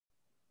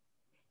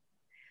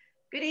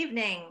Good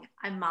evening.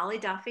 I'm Molly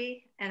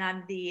Duffy, and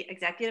I'm the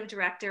Executive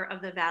Director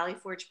of the Valley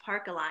Forge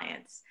Park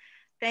Alliance.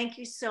 Thank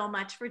you so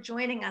much for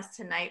joining us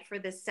tonight for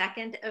the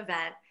second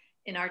event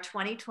in our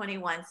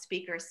 2021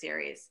 speaker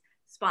series,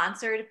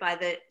 sponsored by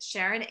the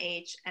Sharon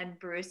H. and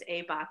Bruce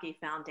A. Bakke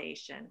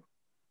Foundation.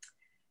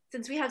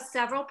 Since we have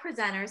several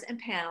presenters and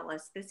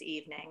panelists this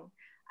evening,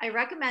 I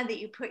recommend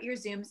that you put your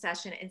Zoom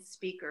session in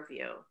speaker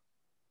view.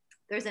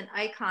 There's an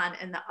icon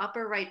in the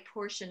upper right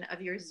portion of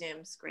your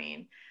Zoom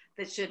screen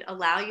that should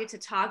allow you to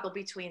toggle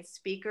between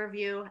speaker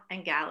view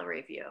and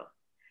gallery view.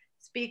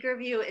 Speaker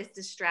view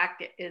is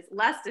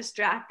less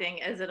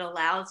distracting as it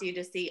allows you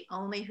to see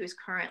only who's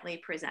currently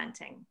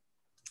presenting.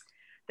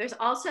 There's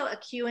also a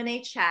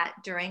Q&A chat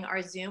during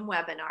our Zoom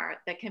webinar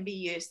that can be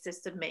used to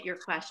submit your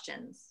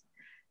questions.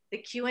 The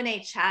Q&A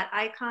chat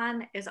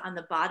icon is on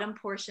the bottom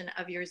portion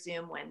of your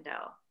Zoom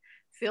window.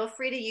 Feel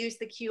free to use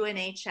the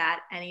Q&A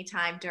chat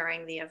anytime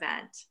during the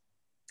event.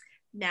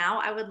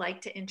 Now I would like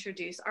to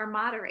introduce our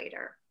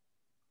moderator.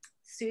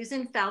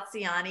 Susan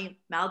Falciani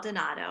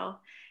Maldonado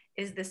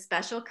is the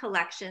Special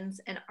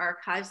Collections and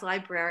Archives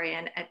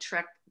Librarian at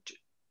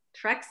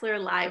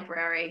Trexler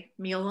Library,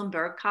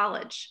 Muhlenberg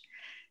College.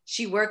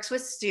 She works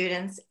with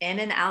students in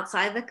and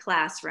outside the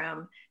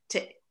classroom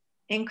to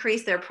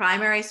increase their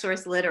primary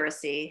source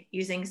literacy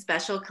using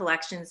special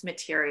collections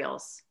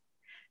materials.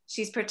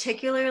 She's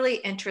particularly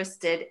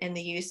interested in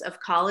the use of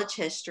college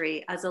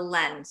history as a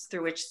lens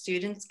through which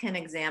students can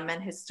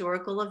examine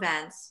historical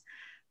events,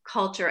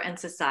 culture, and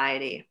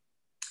society.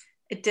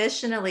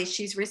 Additionally,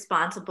 she's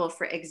responsible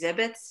for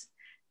exhibits,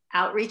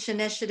 outreach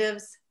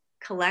initiatives,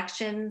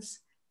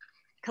 collections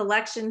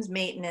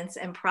maintenance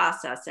and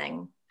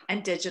processing,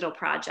 and digital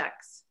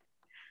projects.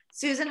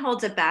 Susan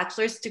holds a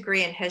bachelor's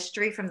degree in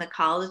history from the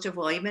College of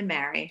William and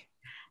Mary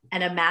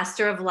and a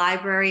Master of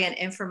Library and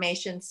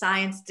Information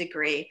Science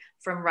degree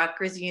from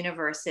Rutgers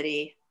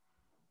University.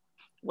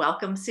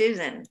 Welcome,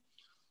 Susan.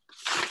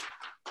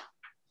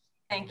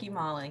 Thank you,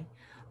 Molly.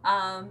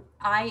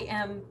 I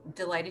am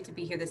delighted to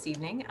be here this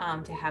evening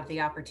to have the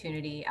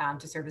opportunity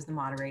to serve as the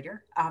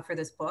moderator for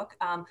this book.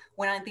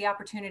 When the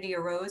opportunity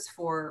arose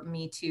for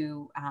me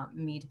to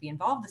be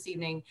involved this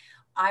evening,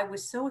 I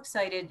was so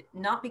excited,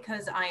 not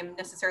because I'm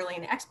necessarily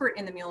an expert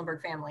in the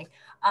Muhlenberg family,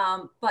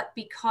 but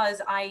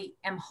because I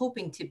am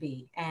hoping to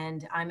be,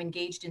 and I'm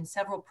engaged in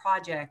several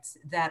projects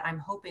that I'm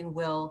hoping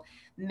will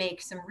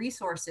make some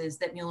resources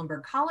that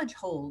Muhlenberg College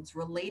holds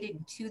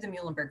related to the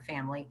Muhlenberg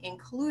family,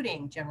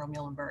 including General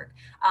Muhlenberg,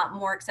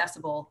 more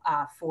accessible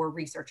for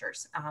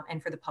researchers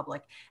and for the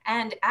public.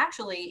 And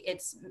actually,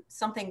 it's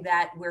something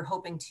that we're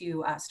hoping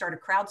to start a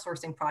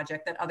crowdsourcing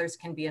project that others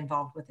can be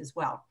involved with as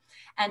well.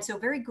 And so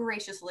very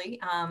graciously,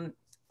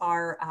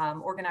 our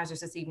organizers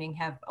this evening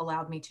have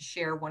allowed me to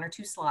share one or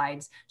two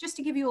slides just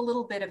to give you a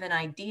little bit of an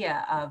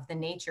idea of the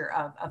nature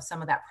of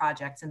some of that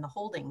projects and the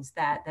holdings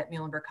that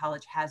Muhlenberg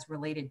College has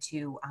related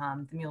to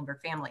the Muhlenberg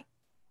family.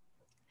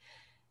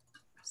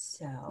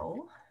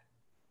 So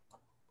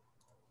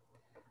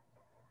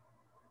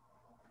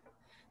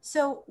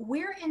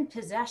we're in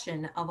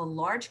possession of a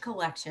large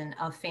collection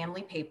of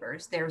family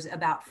papers. There's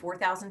about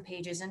 4,000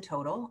 pages in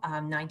total,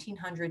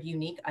 1,900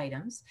 unique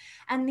items.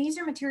 And these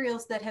are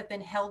materials that have been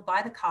held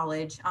by the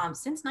college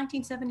since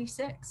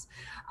 1976.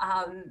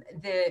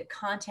 The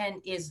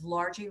content is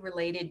largely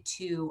related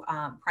to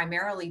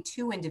primarily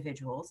two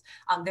individuals.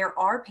 There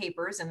are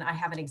papers, and I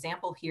have an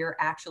example here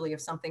actually of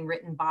something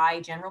written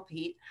by General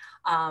Pete.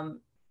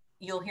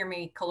 You'll hear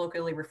me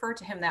colloquially refer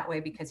to him that way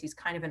because he's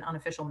kind of an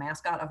unofficial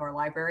mascot of our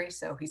library.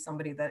 So he's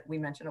somebody that we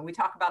mention and we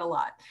talk about a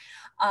lot.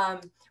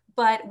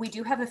 But we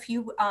do have a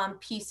few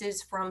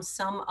pieces from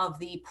some of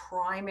the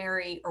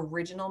primary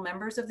original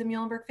members of the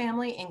Muhlenberg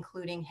family,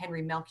 including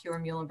Henry Melchior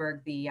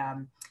Muhlenberg,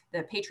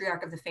 the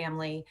patriarch of the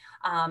family,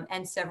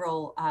 and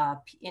several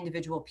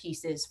individual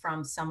pieces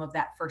from some of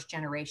that first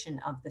generation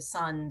of the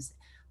sons.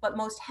 But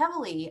most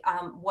heavily,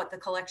 what the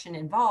collection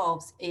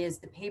involves is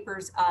the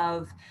papers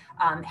of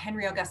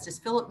Henry Augustus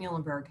Philip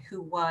Muhlenberg,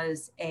 who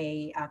was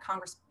a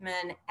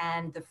congressman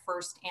and the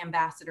first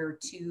ambassador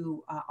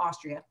to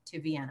Austria, to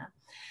Vienna.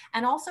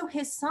 And also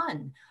his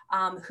son,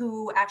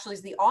 who actually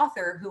is the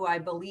author, who I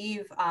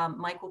believe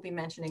Mike will be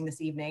mentioning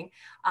this evening,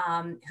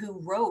 who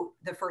wrote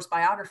the first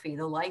biography,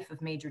 The Life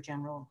of Major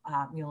General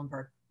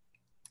Muhlenberg.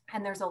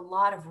 And there's a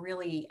lot of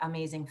really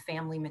amazing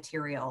family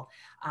material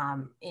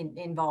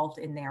involved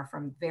in there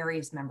from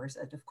various members.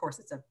 Of course,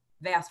 it's a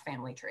vast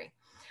family tree.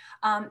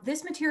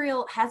 This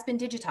material has been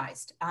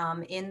digitized.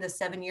 In the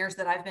 7 years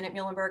that I've been at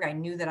Muhlenberg, I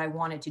knew that I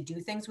wanted to do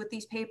things with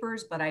these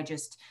papers, but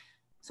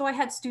so I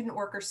had student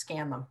workers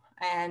scan them,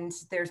 and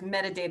there's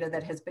metadata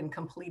that has been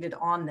completed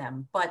on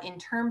them. But in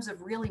terms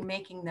of really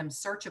making them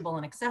searchable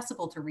and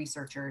accessible to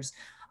researchers,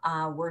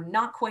 we're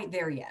not quite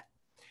there yet.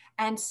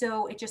 And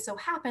so it just so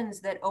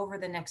happens that over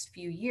the next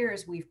few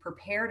years, we've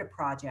prepared a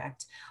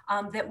project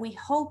that we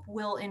hope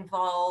will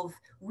involve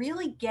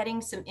really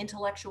getting some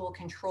intellectual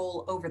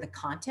control over the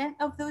content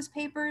of those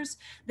papers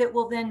that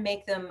will then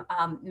make them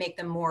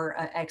more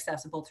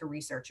accessible to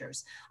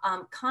researchers.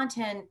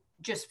 Content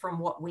just from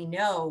what we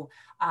know,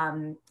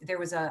 there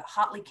was a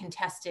hotly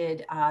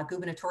contested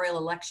gubernatorial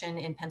election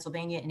in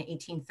Pennsylvania in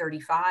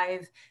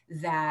 1835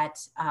 that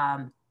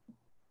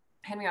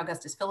Henry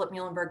Augustus Philip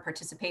Muhlenberg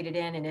participated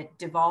in, and it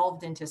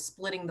devolved into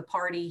splitting the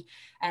party.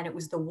 And it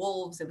was the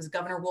wolves, it was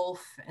Governor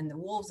Wolfe and the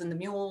wolves and the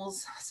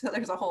mules. So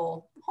there's a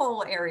whole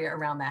area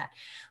around that.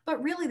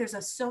 But really there's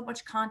so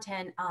much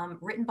content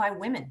written by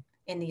women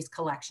in these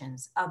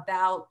collections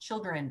about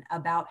children,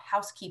 about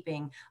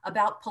housekeeping,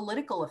 about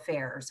political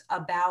affairs,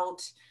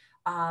 about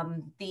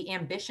the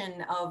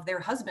ambition of their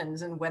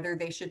husbands and whether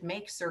they should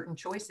make certain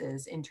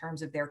choices in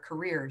terms of their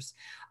careers.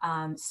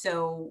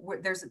 So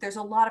there's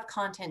a lot of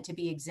content to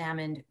be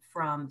examined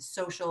from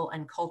social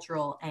and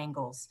cultural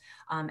angles,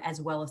 as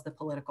well as the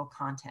political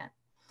content.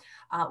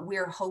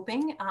 We're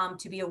hoping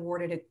to be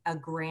awarded a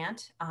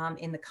grant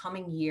in the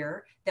coming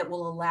year that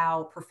will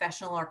allow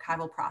professional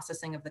archival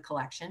processing of the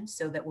collection,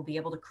 so that we'll be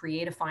able to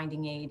create a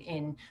finding aid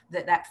in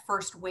that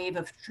first wave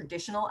of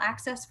traditional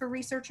access for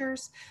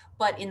researchers.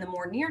 But in the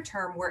more near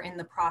term, we're in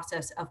the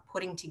process of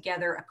putting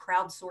together a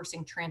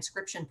crowdsourcing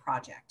transcription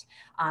project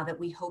that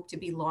we hope to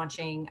be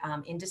launching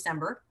in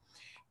December.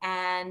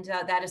 And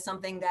that is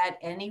something that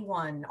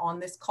anyone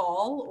on this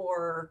call,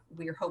 or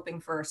we're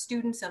hoping for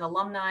students and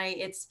alumni,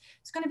 it's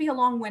going to be a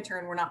long winter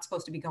and we're not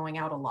supposed to be going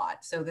out a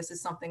lot. So this is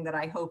something that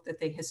I hope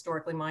that the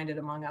historically minded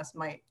among us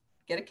might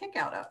get a kick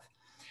out of.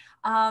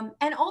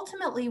 And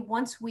ultimately,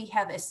 once we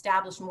have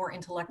established more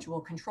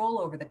intellectual control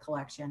over the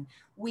collection,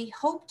 we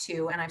hope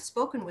to, and I've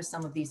spoken with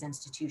some of these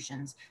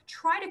institutions,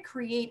 try to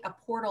create a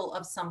portal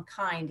of some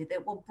kind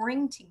that will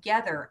bring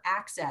together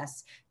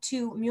access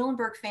to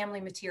Muhlenberg family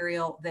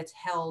material that's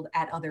held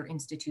at other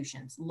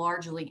institutions,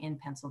 largely in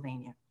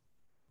Pennsylvania.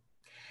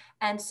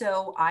 And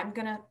so I'm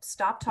going to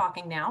stop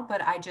talking now,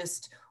 but I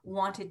just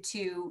wanted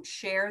to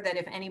share that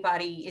if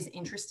anybody is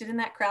interested in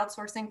that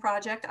crowdsourcing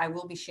project, I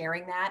will be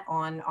sharing that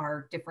on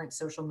our different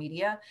social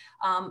media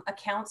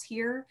accounts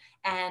here.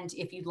 And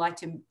if you'd like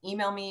to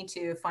email me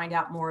to find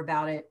out more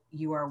about it,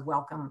 you are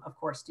welcome, of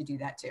course, to do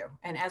that too.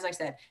 And as I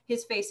said,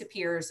 his face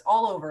appears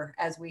all over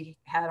as we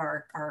had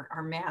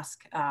our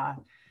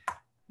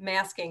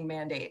masking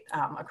mandate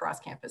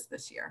across campus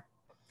this year.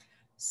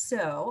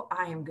 So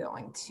I am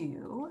going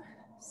to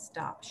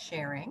stop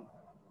sharing.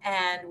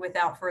 And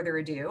without further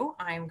ado,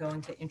 I'm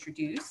going to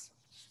introduce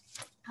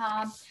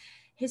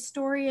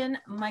historian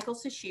Michael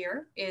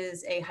Cecere.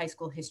 Is a high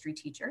school history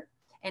teacher,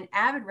 an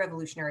avid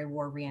Revolutionary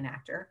War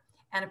reenactor,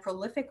 and a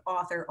prolific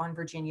author on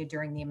Virginia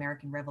during the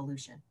American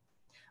Revolution.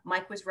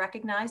 Mike was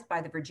recognized by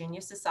the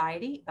Virginia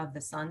Society of the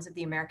Sons of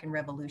the American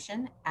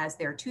Revolution as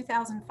their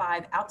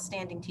 2005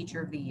 Outstanding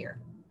Teacher of the Year.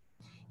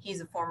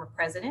 He's a former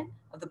president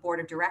of the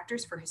Board of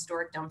Directors for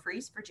Historic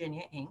Dumfries,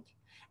 Virginia, Inc.,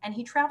 and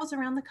he travels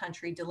around the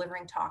country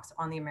delivering talks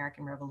on the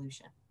American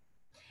Revolution.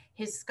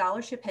 His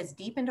scholarship has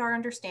deepened our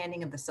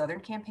understanding of the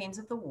Southern campaigns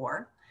of the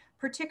war,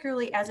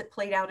 particularly as it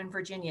played out in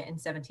Virginia in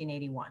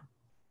 1781.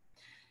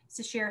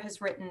 Cecere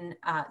has written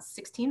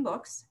 16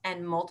 books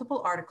and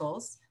multiple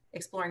articles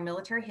exploring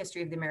military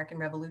history of the American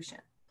Revolution.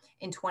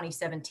 In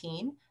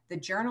 2017, the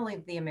Journal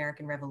of the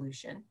American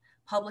Revolution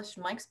published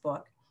Mike's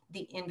book,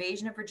 The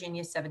Invasion of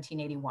Virginia,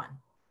 1781.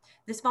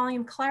 This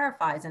volume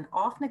clarifies an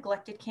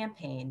oft-neglected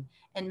campaign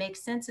and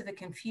makes sense of a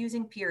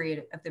confusing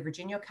period of the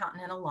Virginia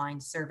Continental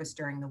Line's service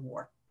during the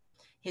war.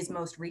 His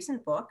most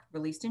recent book,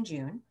 released in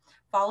June,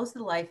 follows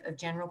the life of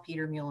General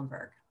Peter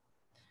Muhlenberg.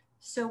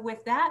 So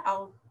with that,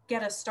 I'll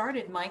get us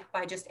started, Mike,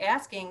 by just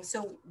asking,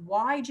 so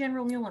why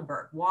General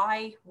Muhlenberg?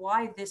 Why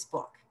this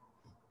book?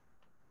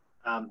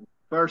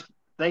 First,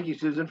 thank you,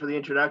 Susan, for the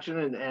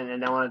introduction,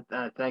 and I want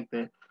to thank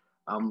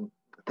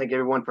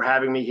everyone for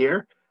having me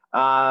here.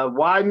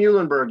 Why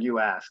Muhlenberg, you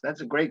ask? That's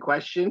a great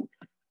question.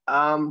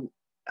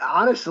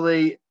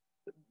 Honestly,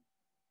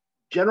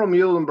 General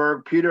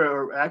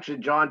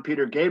Muhlenberg, John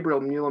Peter Gabriel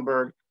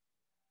Muhlenberg,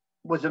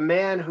 was a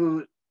man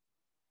who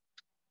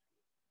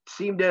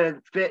seemed to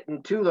fit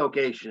in two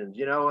locations.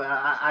 You know,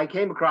 I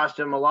came across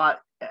him a lot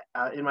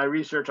in my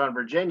research on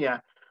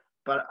Virginia,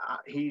 but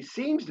he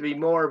seems to be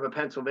more of a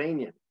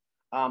Pennsylvanian,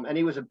 and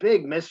he was a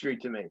big mystery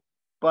to me.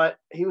 But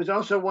he was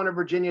also one of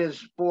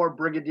Virginia's 4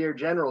 brigadier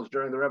generals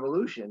during the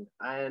Revolution.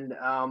 And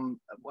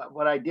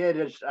what I did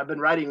is, I've been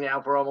writing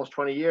now for almost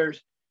 20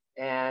 years.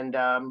 And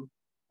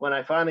when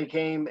I finally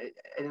came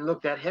and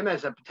looked at him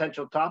as a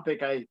potential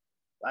topic, I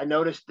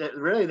noticed that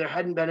really there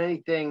hadn't been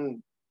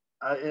anything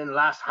in the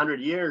last 100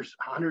 years,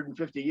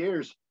 150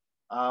 years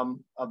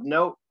of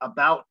note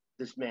about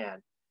this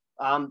man.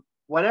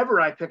 Whenever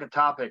I pick a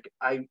topic,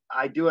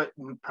 I do it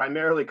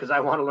primarily because I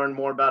want to learn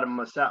more about him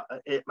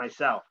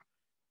myself.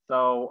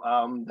 So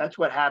that's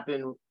what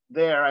happened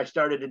there. I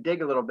started to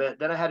dig a little bit.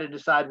 Then I had to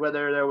decide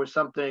whether there was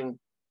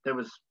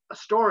a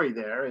story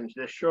there, and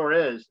there sure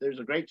is. There's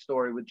a great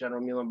story with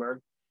General Muhlenberg.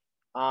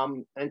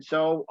 And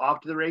so off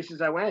to the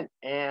races I went.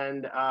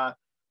 And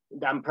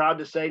I'm proud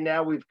to say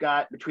now we've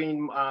got,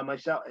 between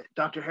myself,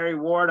 Dr. Harry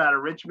Ward out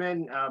of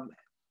Richmond,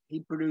 he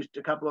produced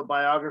a couple of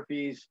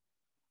biographies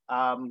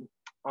on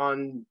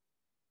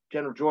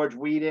General George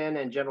Whedon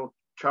and General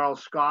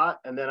Charles Scott,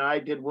 and then I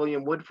did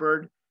William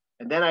Woodford,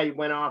 and then I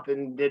went off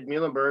and did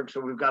Muhlenberg. So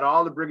we've got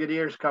all the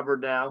brigadiers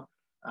covered now,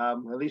 at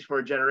least for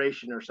a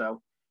generation or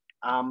so.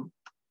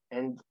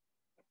 And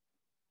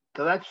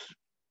so that's,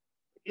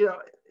 you know,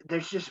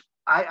 there's just,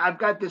 I've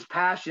got this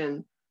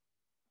passion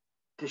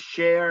to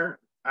share.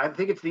 I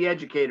think it's the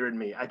educator in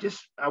me.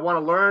 I want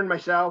to learn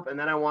myself, and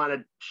then I want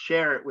to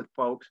share it with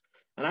folks.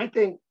 And I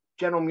think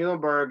General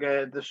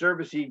Muhlenberg, the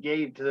service he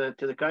gave to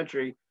the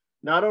country,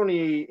 not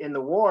only in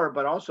the war,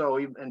 but also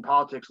in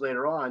politics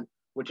later on,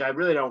 which I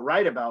really don't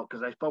write about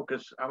because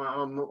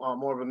I'm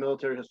more of a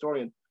military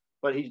historian,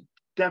 but he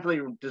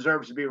definitely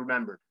deserves to be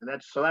remembered. And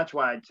that's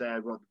why I'd say I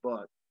wrote the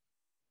book.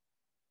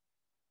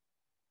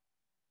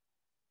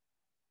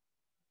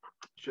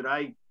 Should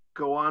I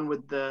go on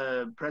with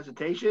the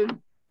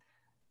presentation?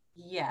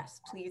 Yes,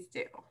 please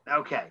do.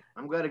 Okay,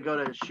 I'm going to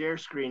go to share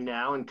screen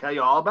now and tell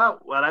you all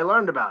about what I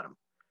learned about him.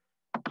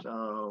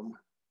 So,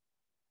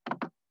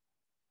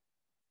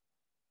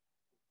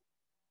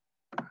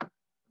 I've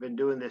been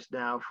doing this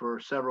now for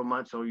several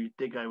months, so you'd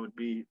think I would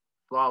be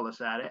flawless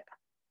at it.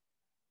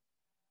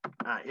 All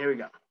right, here we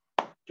go.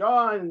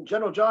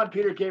 General John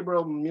Peter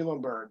Gabriel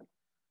Muhlenberg.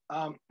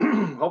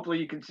 Hopefully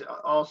you can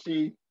all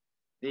see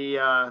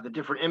the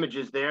different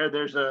images there.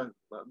 There's on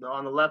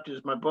the left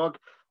is my book.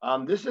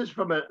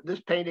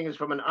 This painting is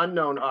from an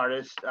unknown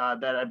artist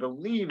that I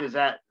believe is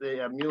at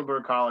the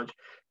Muhlenberg College.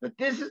 But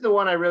this is the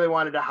one I really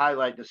wanted to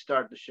highlight to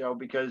start the show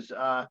because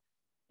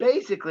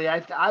basically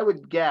I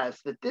would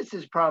guess that this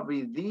is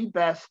probably the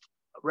best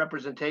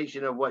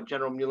representation of what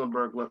General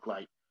Muhlenberg looked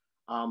like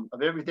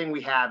of everything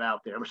we have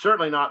out there.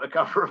 Certainly not the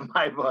cover of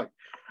my book.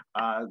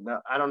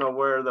 I don't know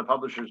where the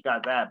publishers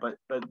got that,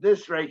 but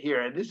this right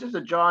here, and this is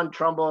a John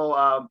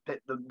Trumbull,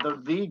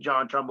 the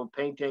John Trumbull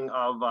painting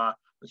of the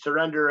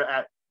surrender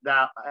at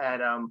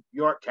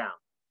Yorktown.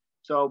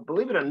 So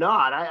believe it or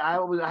not, I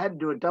had to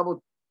do a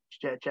double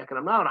check, and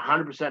I'm not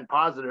 100%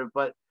 positive,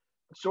 but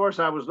the source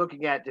I was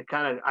looking at to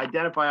kind of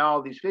identify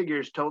all these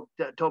figures told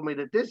me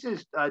that this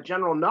is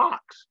General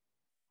Knox,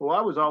 who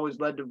I was always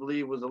led to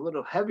believe was a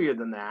little heavier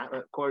than that.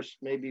 Of course,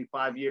 maybe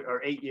 5 years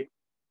or 8 years.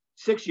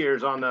 6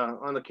 years on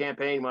the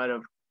campaign might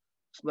have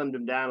slimmed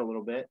him down a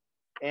little bit.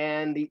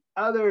 And the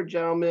other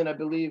gentleman, I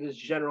believe, is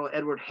General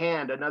Edward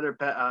Hand, another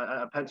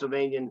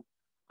Pennsylvanian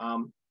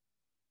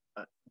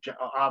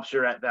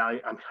officer at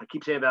Valley. I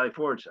keep saying Valley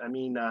Forge. I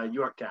mean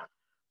Yorktown.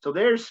 So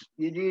there's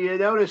you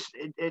notice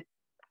it.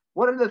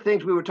 One of the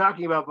things we were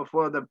talking about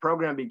before the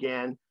program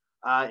began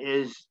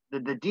is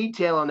the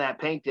detail on that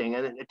painting,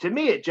 and to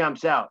me it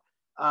jumps out.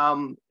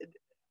 I'm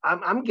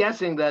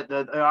guessing that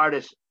the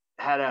artist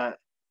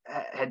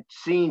had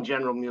seen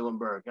General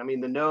Muhlenberg. I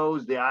mean, the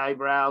nose, the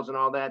eyebrows, and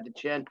all that, the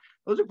chin,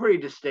 those are pretty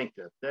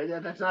distinctive.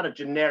 That's not a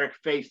generic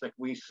face like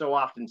we so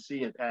often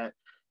see it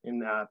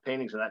in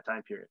paintings of that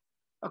time period.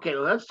 Okay,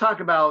 well, let's talk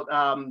about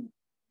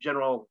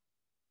General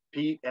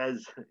Pete,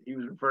 as he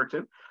was referred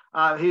to.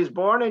 He was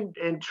born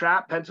in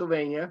Trapp,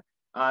 Pennsylvania,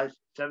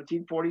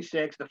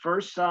 1746, the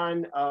first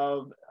son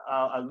of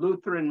a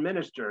Lutheran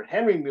minister,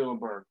 Henry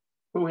Muhlenberg,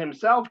 who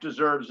himself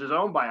deserves his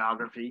own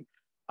biography.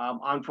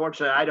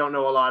 Unfortunately, I don't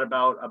know a lot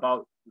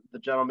about the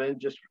gentleman,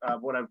 just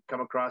what I've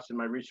come across in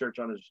my research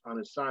on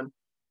his son.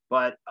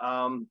 But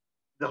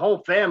the whole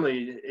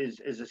family is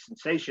a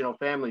sensational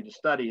family to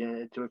study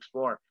and to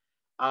explore.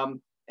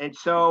 And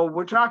so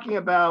we're talking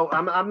about,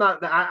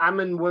 I'm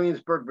in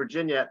Williamsburg,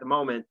 Virginia at the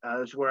moment.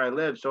 That's where I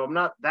live. So I'm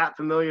not that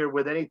familiar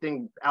with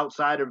anything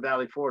outside of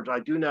Valley Forge. I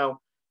do know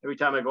every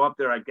time I go up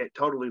there, I get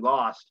totally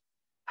lost.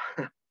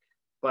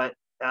 But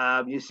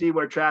you see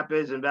where Trapp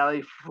is in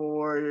Valley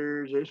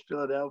Forge. There's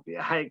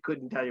Philadelphia. I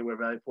couldn't tell you where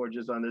Valley Forge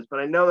is on this, but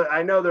I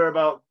know they're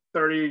about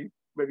 30,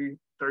 maybe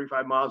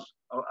 35 miles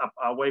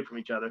away from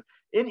each other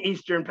in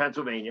eastern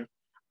Pennsylvania.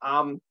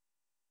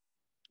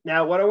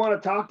 Now, what I want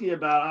to talk to you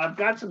about, I've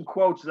got some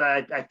quotes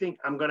that I think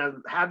I'm going to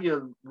have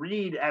you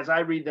read as I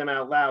read them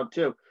out loud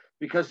too,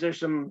 because there's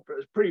some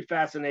pretty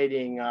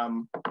fascinating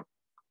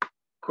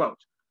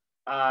quotes.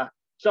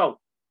 So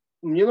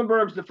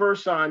Muhlenberg's the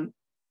first son.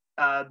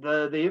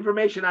 The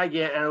information I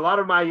get, and a lot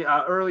of my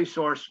early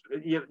source,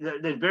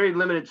 there's very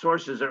limited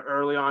sources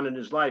early on in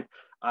his life.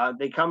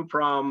 They come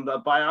from the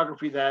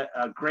biography that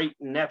a great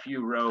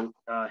nephew wrote,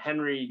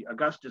 Henry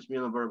Augustus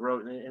Muhlenberg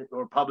wrote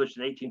or published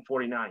in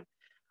 1849.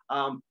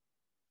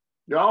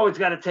 You always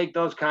got to take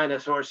those kind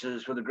of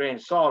sources with a grain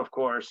of salt, of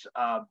course.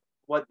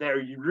 What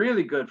they're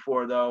really good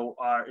for, though,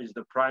 is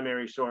the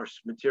primary source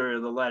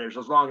material, the letters.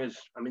 As long as,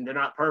 I mean, they're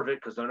not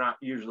perfect because they're not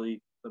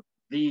usually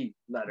the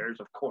letters,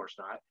 of course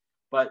not.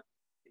 But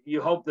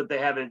you hope that they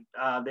haven't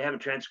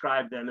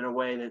transcribed them in a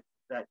way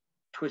that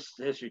twists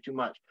the history too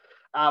much.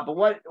 But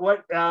what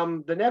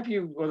the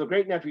nephew or the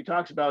great nephew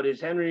talks about is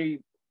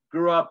Henry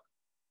grew up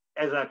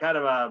as a kind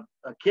of a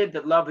kid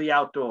that loved the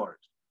outdoors.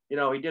 You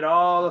know, he did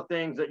all the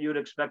things that you would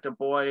expect a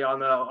boy on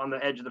the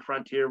edge of the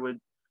frontier would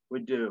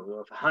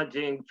do,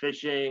 hunting,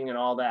 fishing, and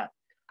all that.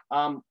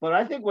 But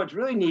I think what's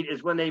really neat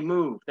is when they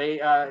moved.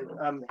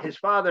 His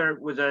father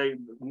was the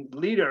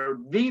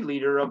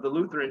leader of the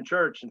Lutheran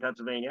Church in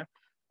Pennsylvania,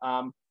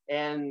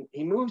 And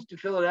he moves to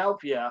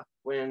Philadelphia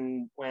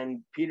when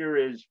Peter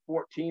is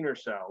 14 or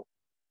so.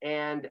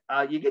 And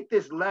you get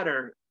this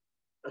letter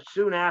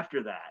soon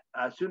after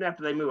that, soon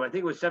after they move. I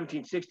think it was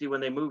 1760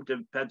 when they moved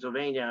to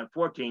Pennsylvania at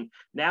 14.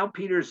 Now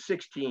Peter's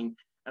 16.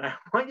 And I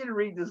want you to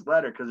read this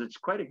letter because it's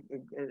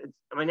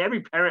I mean, every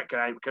parent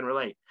can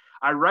relate.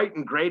 I write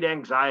in great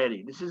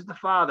anxiety. This is the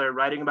father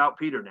writing about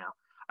Peter now.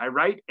 I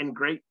write in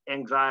great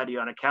anxiety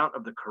on account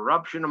of the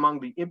corruption among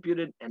the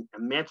impudent and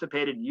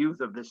emancipated youth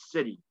of this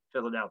city,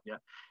 Philadelphia,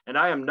 and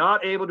I am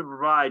not able to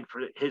provide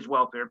for his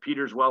welfare,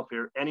 Peter's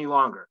welfare, any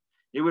longer.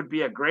 It would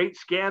be a great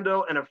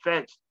scandal and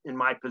offense in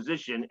my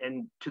position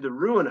and to the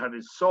ruin of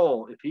his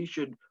soul if he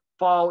should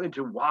fall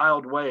into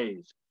wild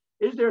ways.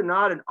 Is there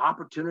not an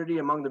opportunity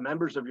among the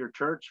members of your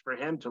church for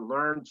him to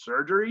learn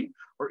surgery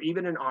or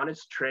even an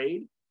honest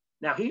trade?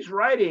 Now he's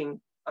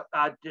writing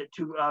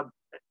to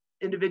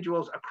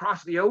individuals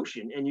across the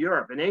ocean in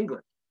Europe and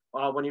England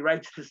when he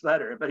writes this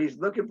letter, but he's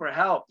looking for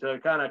help to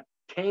kind of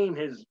tame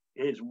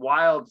his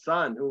wild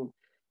son who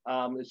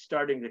is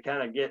starting to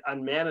kind of get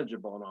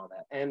unmanageable and all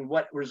that. And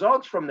what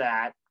results from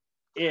that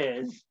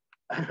is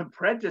an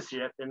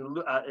apprenticeship in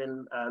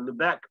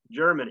Lübeck,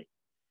 Germany.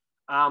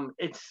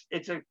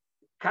 It's a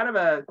kind of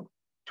a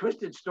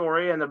twisted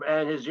story, and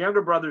his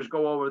younger brothers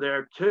go over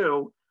there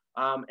too,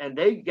 and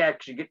they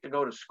actually get to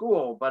go to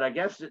school. But I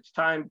guess it's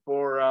time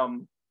for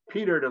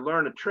Peter to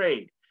learn a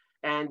trade,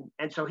 and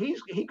so he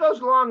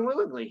goes along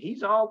willingly.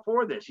 He's all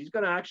for this. He's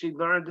going to actually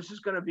learn. This is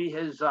going to be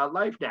his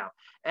life now.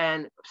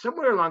 And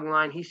somewhere along the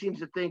line, he seems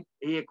to think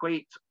he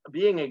equates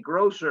being a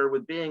grocer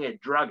with being a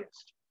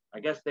druggist. I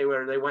guess they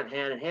went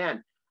hand in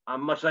hand,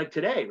 much like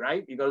today,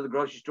 right? You go to the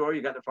grocery store,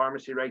 you got the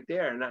pharmacy right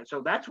there, and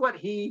so that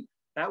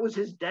was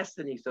his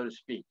destiny, so to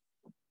speak.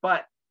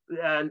 But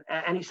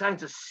and he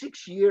signs a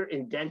 6-year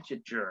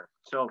indenture.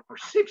 So for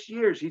 6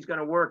 years, he's going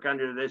to work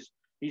under this.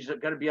 He's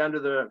going to be under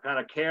the kind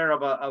of care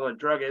of a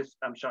druggist.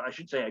 I'm sorry, I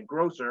should say a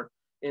grocer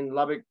in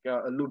Lübeck,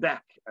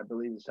 I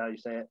believe is how you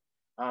say it,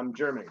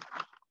 Germany.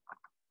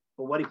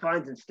 But what he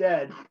finds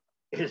instead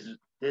is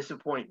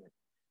disappointment.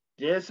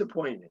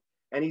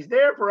 And he's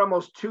there for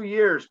almost 2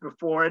 years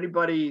before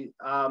anybody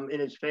in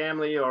his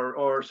family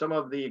or some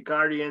of the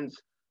guardians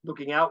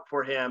looking out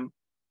for him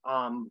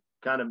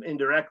kind of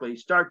indirectly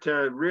start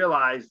to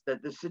realize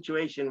that this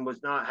situation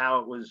was not how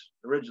it was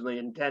originally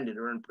intended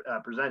or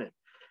presented.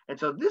 And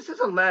so this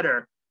is a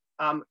letter.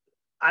 I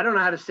don't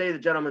know how to say the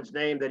gentleman's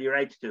name that he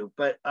writes to,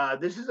 but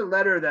this is a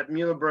letter that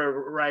Muhlenberg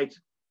writes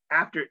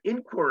after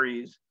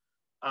inquiries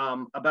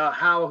about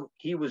how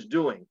he was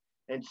doing.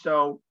 And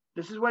so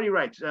this is what he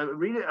writes.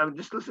 Read it.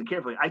 Just listen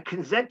carefully. I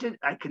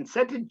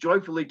consented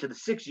joyfully to the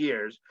 6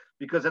 years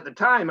because at the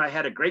time I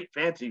had a great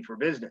fancy for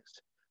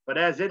business. But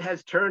as it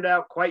has turned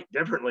out quite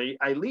differently,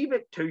 I leave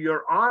it to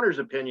your honor's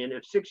opinion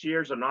if 6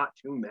 years are not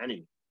too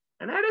many.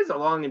 And that is a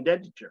long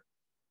indenture.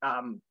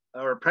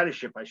 Or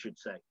apprenticeship, I should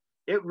say.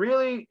 It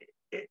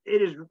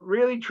is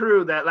really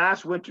true that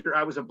last winter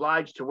I was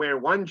obliged to wear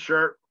one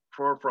shirt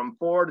for from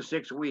 4 to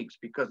 6 weeks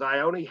because I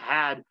only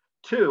had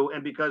 2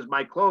 and because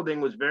my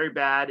clothing was very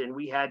bad and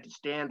we had to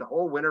stand the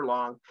whole winter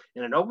long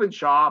in an open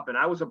shop and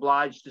I was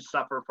obliged to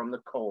suffer from the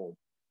cold.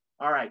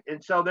 All right,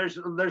 and so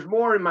there's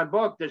more in my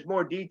book. There's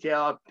more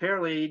detail.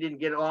 Apparently, he didn't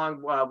get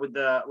along with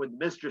the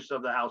mistress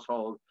of the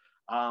household,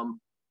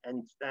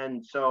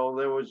 and so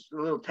there was a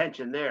little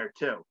tension there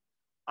too.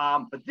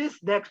 But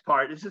this next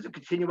part, this is a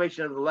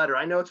continuation of the letter.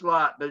 I know it's a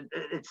lot, but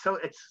it's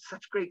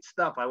such great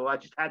stuff. I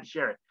just had to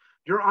share it.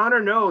 Your honor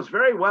knows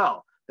very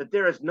well that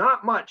there is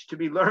not much to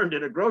be learned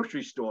in a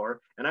grocery store,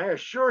 and I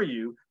assure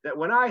you that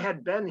when I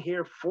had been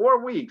here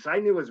 4 weeks, I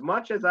knew as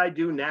much as I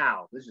do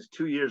now. This is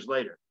 2 years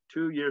later.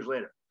 2 years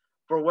later.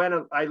 For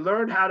when I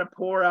learned how to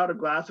pour out a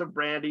glass of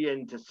brandy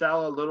and to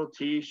sell a little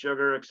tea,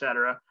 sugar,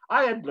 etc.,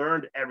 I had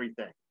learned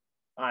everything.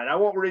 All right, I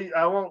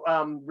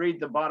won't read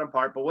the bottom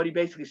part, but what he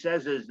basically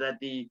says is that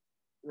the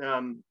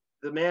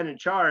man in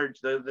charge,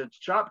 the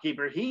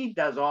shopkeeper, he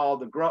does all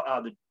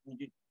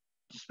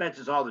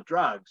dispenses all the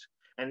drugs,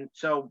 and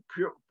so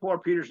poor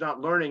Peter's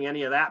not learning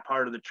any of that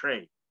part of the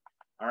trade.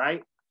 All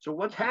right. So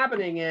what's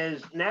happening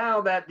is now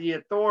that the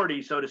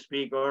authority, so to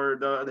speak, or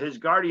his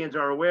guardians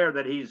are aware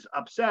that he's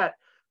upset,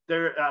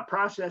 their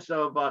process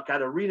of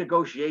kind of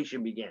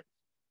renegotiation begins.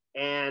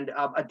 And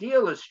a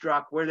deal is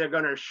struck where they're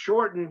going to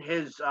shorten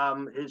his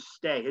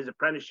stay, his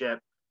apprenticeship,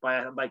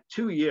 by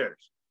 2 years.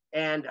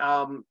 And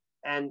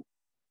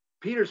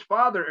Peter's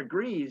father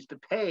agrees to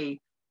pay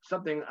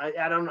something.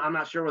 I'm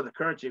not sure what the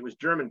currency. It was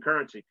German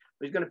currency.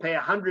 But he's going to pay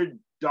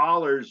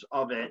 $100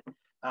 of it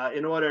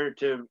in order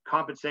to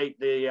compensate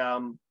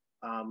the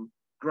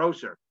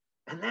grocer.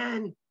 And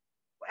then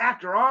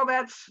after all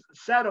that's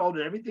settled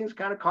and everything's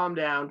kind of calmed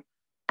down,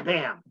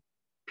 bam,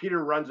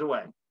 Peter runs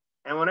away.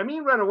 And when I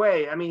mean run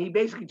away, I mean he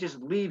basically just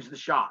leaves the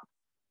shop.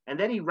 And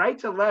then he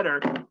writes a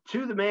letter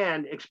to the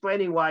man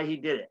explaining why he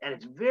did it. And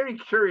it's a very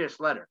curious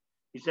letter.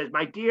 He says,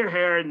 my dear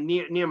Herr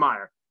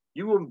Niemeyer,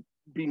 you will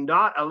be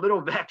not a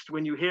little vexed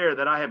when you hear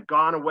that I have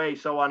gone away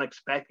so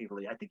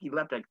unexpectedly. I think he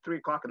left at 3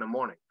 o'clock in the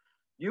morning.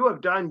 You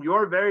have done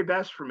your very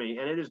best for me,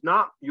 and it is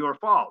not your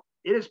fault.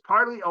 It is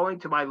partly owing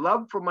to my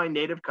love for my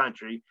native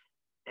country,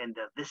 and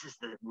this is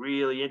the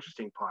really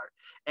interesting part,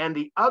 and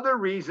the other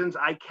reasons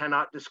I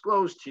cannot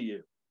disclose to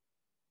you.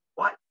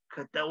 What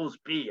could those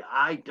be?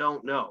 I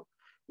don't know.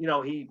 You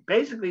know, he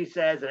basically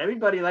says, and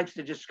everybody likes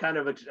to just kind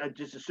of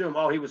just assume,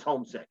 oh, he was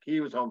homesick.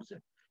 He was homesick.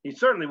 He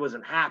certainly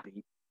wasn't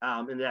happy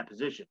in that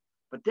position.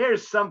 But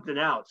there's something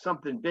else,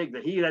 something big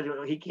that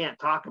he can't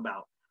talk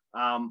about.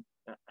 And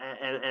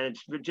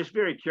it's just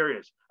very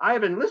curious. I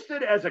have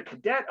enlisted as a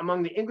cadet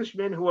among the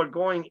Englishmen who are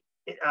going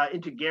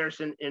into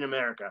garrison in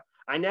America.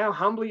 I now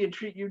humbly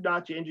entreat you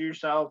not to injure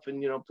yourself,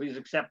 and please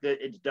accept that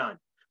it's done.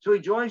 So he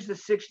joins the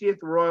 60th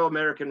Royal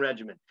American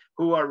Regiment,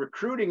 who are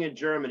recruiting in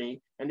Germany,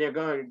 and they're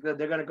going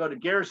to go to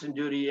garrison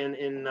duty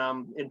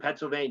in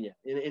Pennsylvania,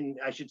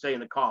 I should say in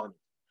the colony.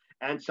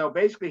 And so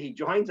basically he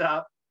joins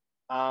up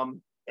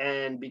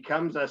and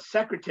becomes a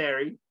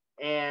secretary,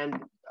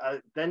 and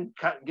then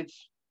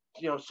gets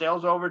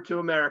sails over to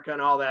America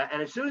and all that.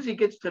 And as soon as he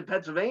gets to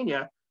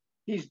Pennsylvania,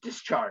 he's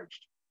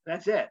discharged.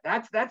 That's it.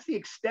 That's the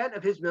extent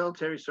of his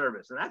military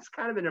service, and that's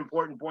kind of an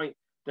important point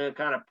to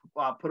kind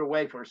of put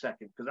away for a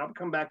second, because I'll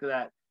come back to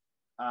that.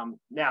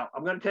 Now,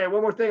 I'm going to tell you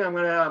one more thing. I'm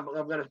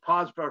going to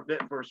pause for a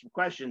bit for some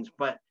questions,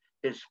 but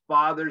his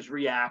father's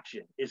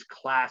reaction is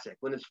classic.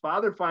 When his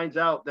father finds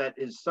out that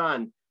his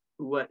son,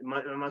 who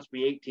must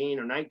be 18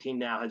 or 19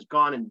 now, has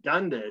gone and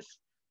done this,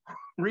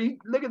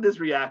 look at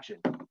this reaction.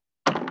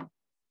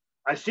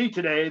 I see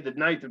today, the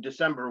 9th of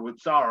December,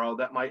 with sorrow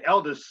that my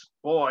eldest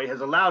boy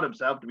has allowed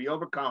himself to be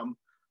overcome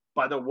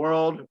by the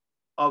world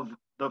of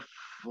the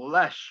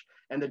flesh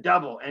and the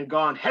devil and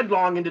gone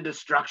headlong into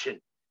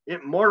destruction.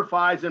 It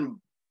mortifies and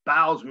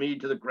bows me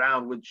to the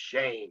ground with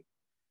shame.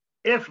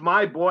 If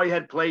my boy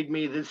had played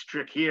me this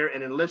trick here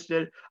and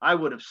enlisted, I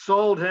would have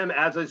sold him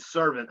as a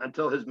servant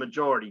until his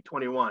majority,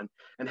 21,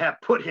 and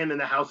have put him in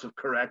the house of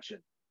correction.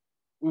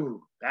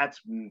 Ooh, that's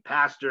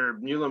Pastor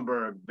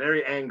Muhlenberg,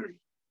 very angry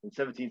in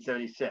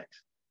 1776.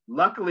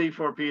 Luckily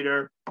for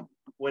Peter,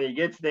 when he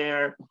gets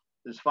there,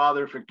 his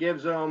father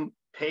forgives him,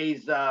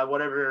 pays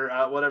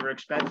whatever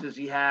expenses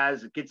he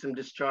has, gets him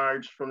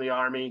discharged from the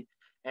army,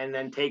 and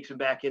then takes him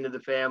back into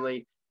the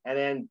family.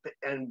 And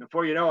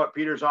before you know it,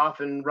 Peter's off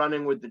and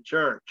running with the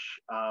church,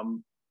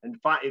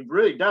 it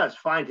really does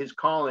find his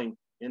calling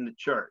in the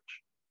church.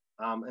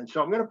 And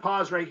so I'm going to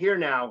pause right here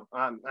now.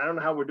 I don't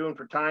know how we're doing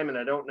for time, and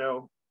I don't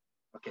know.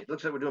 Okay, it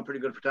looks like we're doing pretty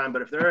good for time.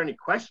 But if there are any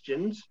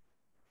questions,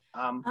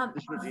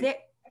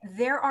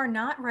 there are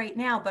not right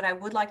now, but I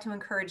would like to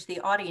encourage the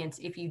audience,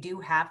 if you do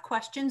have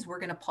questions, we're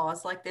going to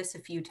pause like this a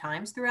few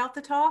times throughout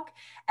the talk,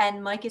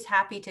 and Mike is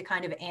happy to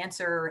kind of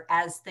answer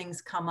as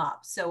things come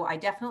up. So I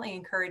definitely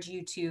encourage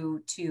you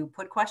to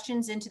put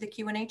questions into the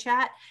Q&A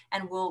chat,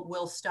 and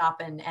we'll stop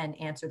and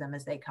answer them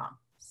as they come.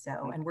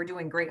 So, and we're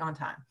doing great on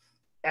time.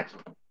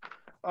 Excellent.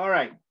 All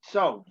right.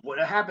 So what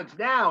happens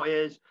now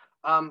is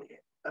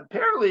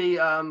apparently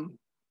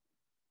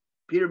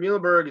Peter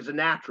Muhlenberg is a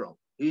natural.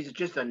 He's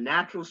just a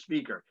natural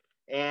speaker,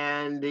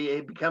 and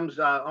he becomes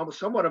almost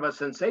somewhat of a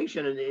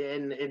sensation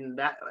in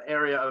that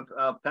area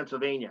of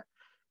Pennsylvania.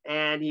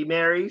 And he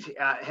marries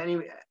a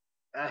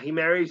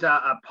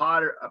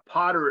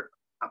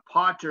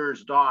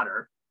potter's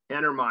daughter,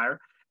 Hennermeyer.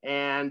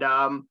 And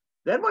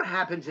then what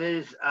happens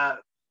is a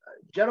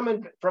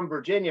gentleman from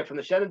Virginia, from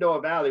the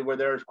Shenandoah Valley, where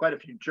there's quite a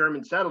few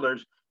German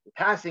settlers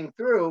passing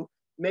through,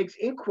 makes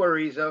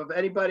inquiries of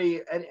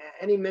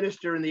any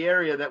minister in the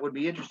area that would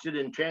be interested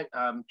in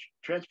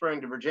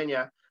transferring to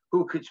Virginia,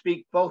 who could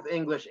speak both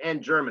English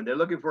and German. They're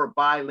looking for a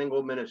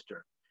bilingual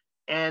minister.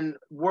 And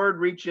word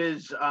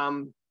reaches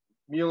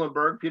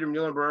Muhlenberg, Peter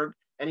Muhlenberg,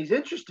 and he's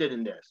interested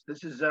in this.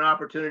 This is an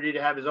opportunity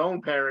to have his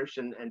own parish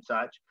and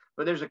such,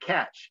 but there's a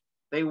catch.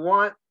 They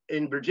want,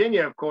 in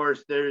Virginia, of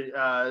course,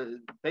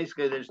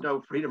 basically there's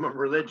no freedom of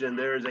religion.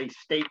 There is a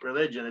state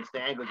religion. It's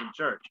the Anglican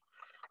Church.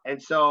 And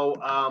so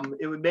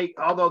it would make,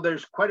 although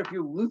there's quite a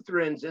few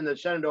Lutherans in the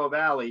Shenandoah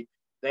Valley,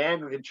 the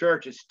Anglican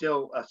Church is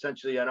still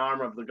essentially an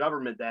arm of the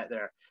government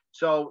there.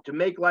 So to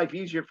make life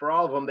easier for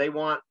all of them, they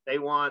want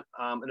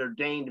an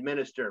ordained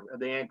minister of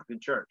the Anglican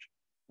Church.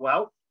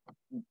 Well,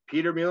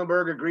 Peter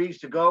Muhlenberg agrees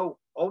to go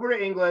over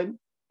to England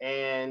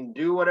and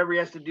do whatever he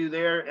has to do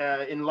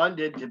there in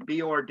London to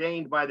be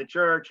ordained by the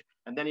church,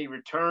 and then he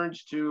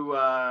returns to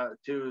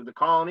the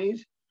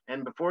colonies.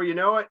 And before you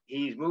know it,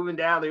 he's moving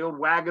down the old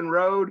wagon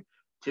road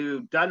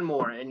to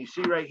Dunmore. And you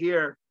see right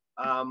here,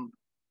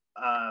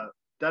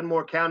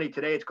 Dunmore County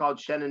today, it's called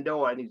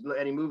Shenandoah,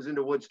 and he moves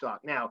into Woodstock.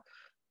 Now,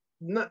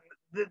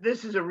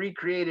 this is a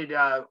recreated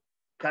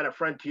kind of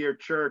frontier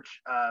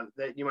church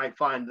that you might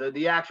find.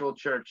 The actual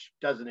church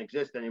doesn't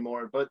exist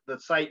anymore, but the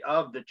site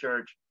of the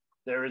church,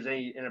 there is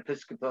an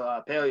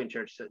Episcopalian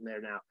church sitting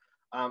there now.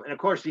 And of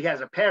course, he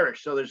has a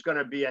parish, so there's going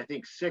to be, I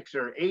think, 6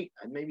 or 8,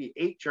 maybe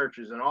 8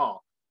 churches in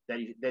all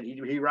that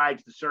he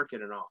rides the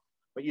circuit and all.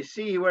 But you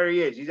see where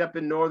he is. He's up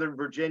in northern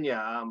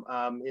Virginia,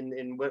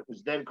 in what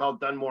was then called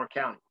Dunmore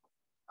County.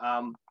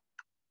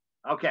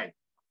 Okay,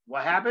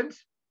 what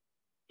happens?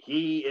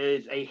 He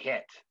is a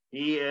hit.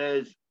 He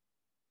is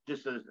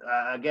just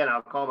again,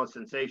 I'll call him a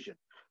sensation.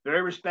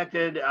 very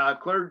respected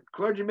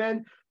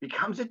clergyman,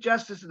 becomes a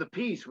justice of the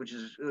peace, which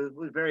is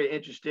a very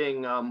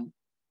interesting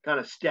kind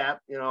of step,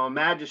 you know, a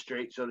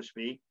magistrate, so to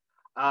speak.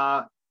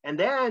 And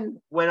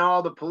then when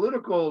all the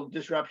political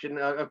disruption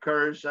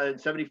occurs in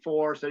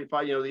 74,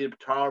 75, you know, the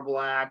intolerable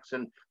acts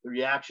and the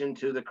reaction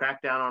to the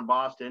crackdown on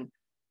Boston,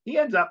 he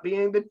ends up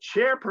being the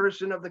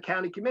chairperson of the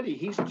county committee.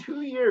 He's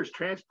 2 years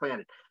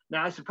transplanted.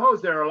 Now, I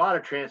suppose there are a lot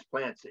of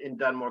transplants in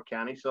Dunmore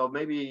County, so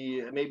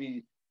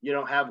maybe you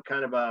don't have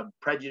kind of a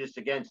prejudice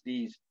against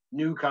these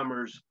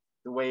newcomers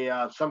the way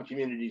some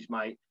communities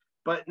might.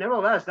 But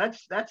nevertheless,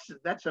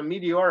 that's a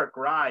meteoric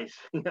rise,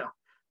 you know,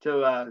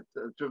 to a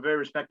very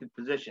respected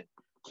position.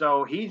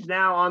 So he's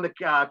now on the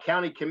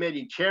county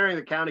committee, chairing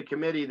the county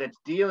committee that's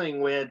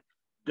dealing with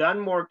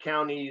Dunmore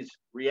County's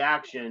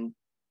reaction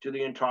to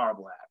the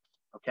Intolerable Acts.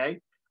 Okay.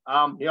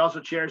 He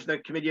also chairs the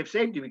Committee of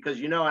Safety because,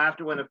 you know,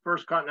 after when the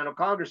First Continental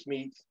Congress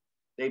meets,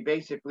 they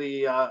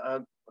basically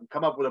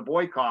come up with a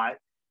boycott,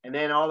 and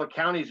then all the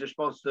counties are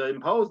supposed to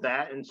impose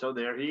that. And so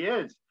there he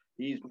is.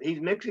 He's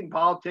mixing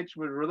politics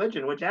with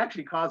religion, which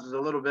actually causes a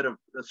little bit of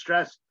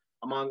stress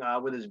among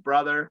with his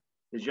brother,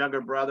 his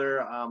younger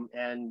brother,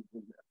 and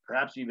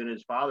perhaps even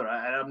his father.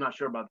 I'm not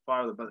sure about the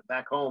father, but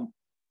back home,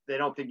 they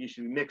don't think you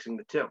should be mixing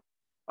the two.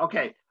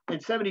 Okay, in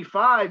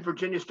 75,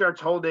 Virginia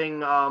starts holding,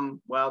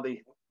 well,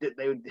 they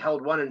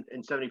held one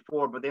in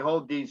 74, but they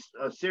hold these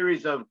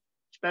series of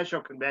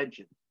special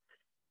conventions.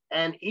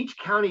 And each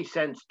county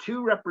sends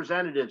 2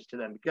 representatives to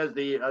them because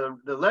the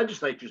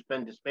legislature's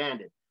been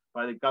disbanded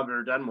by the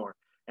governor of Dunmore.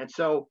 And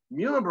so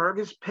Muhlenberg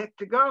is picked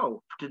to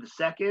go to the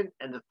 2nd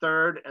and the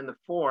 3rd and the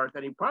 4th,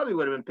 and he probably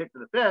would have been picked to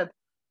the 5th,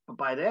 but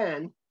by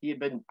then he had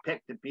been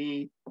picked to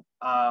be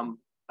a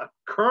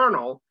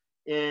colonel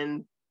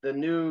in the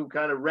new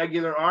kind of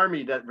regular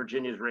army that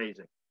Virginia's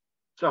raising.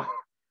 So,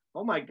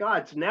 oh my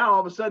God, so now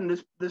all of a sudden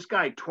this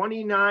guy,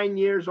 29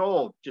 years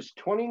old, just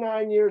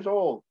 29 years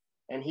old,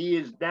 and he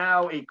is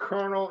now a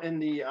colonel in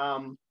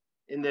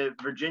the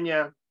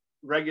Virginia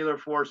regular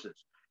forces.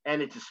 And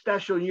it's a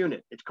special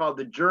unit. It's called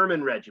the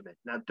German Regiment.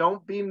 Now,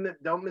 don't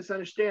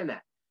misunderstand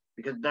that,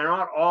 because they're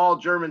not all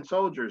German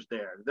soldiers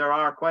there. There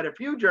are quite a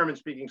few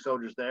German-speaking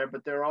soldiers there,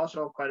 but there are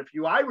also quite a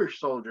few Irish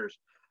soldiers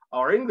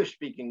or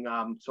English-speaking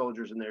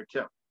soldiers in there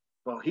too.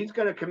 Well, he's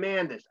going to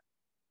command this.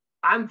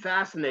 I'm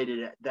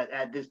fascinated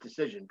at this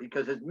decision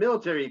because his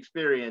military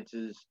experience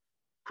is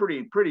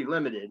pretty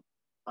limited.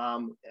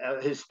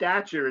 His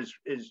stature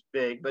is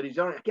big, but he's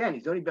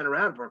only been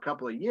around for a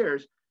couple of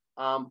years.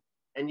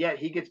 And yet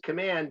he gets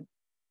command,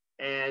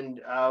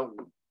 and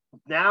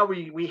now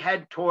we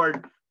head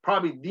toward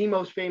probably the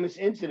most famous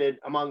incident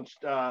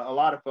amongst a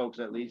lot of folks,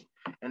 at least,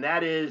 and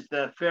that is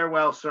the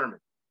farewell sermon.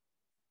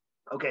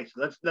 Okay,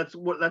 so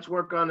let's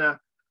work on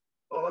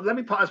let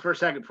me pause for a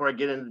second before I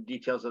get into the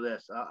details of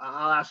this.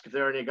 I'll ask if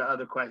there are any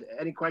other questions.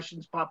 Any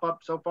questions pop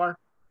up so far?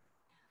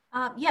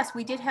 Yes,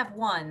 we did have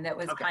one that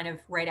was kind of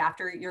right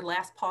after your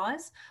last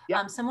pause.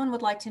 Yep. Someone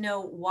would like to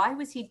know, why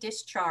was he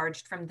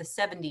discharged from the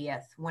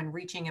 70th when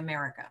reaching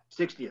America?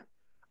 60th.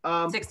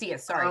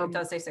 60th, sorry, it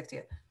does say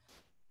 60th.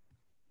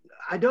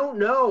 I don't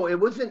know.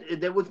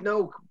 There was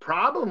no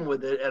problem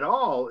with it at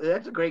all.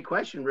 That's a great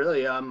question,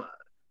 really.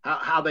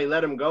 How they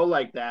let him go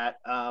like that.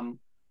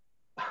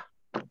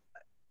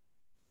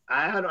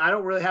 I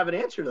don't really have an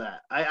answer to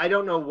that. I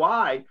don't know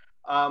why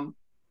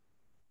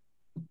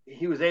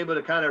he was able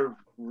to kind of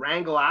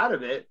wrangle out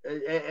of it.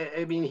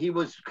 I mean, he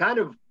was kind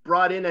of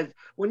brought in as,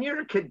 when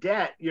you're a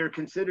cadet, you're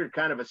considered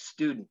kind of a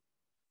student.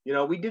 You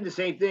know, we did the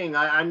same thing.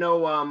 I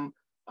know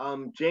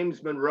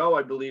James Monroe,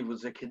 I believe,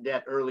 was a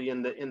cadet early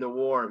in the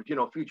war. You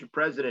know, future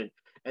president,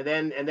 and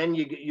then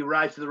you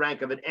rise to the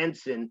rank of an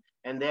ensign,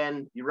 and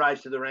then you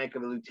rise to the rank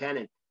of a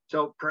lieutenant.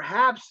 So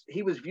perhaps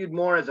he was viewed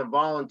more as a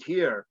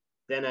volunteer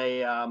than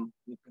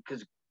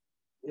because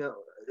you know,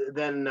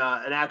 than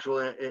an actual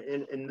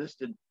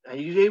enlisted.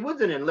 He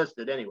wasn't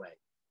enlisted anyway,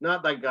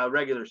 not like a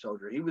regular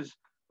soldier. He was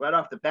right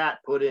off the bat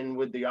put in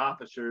with the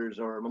officers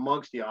or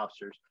amongst the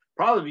officers,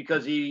 probably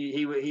because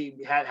he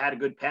had a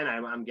good pen.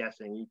 I'm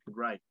guessing he could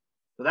write.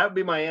 So that would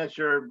be my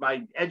answer,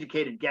 my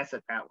educated guess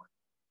at that one.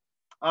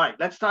 All right,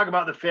 let's talk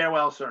about the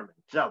farewell sermon.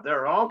 So there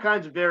are all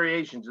kinds of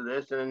variations of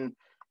this, and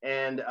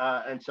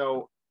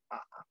so.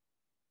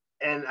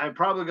 And I'm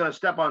probably going to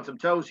step on some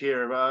toes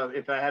here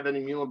if I have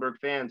any Muhlenberg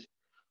fans,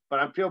 but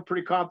I feel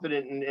pretty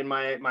confident in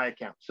my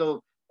account.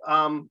 So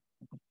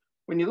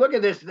when you look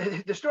at this,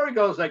 the story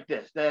goes like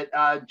this, that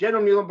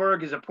General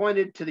Muhlenberg is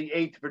appointed to the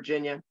 8th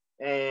Virginia,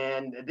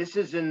 and this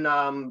is in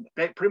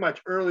pretty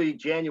much early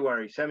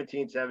January,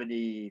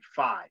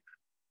 1775.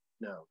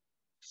 No,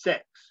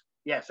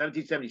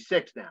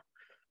 1776 now.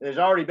 There's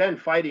already been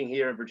fighting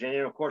here in Virginia.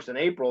 And of course, in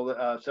April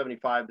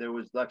 75, there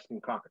was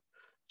Lexington Concord.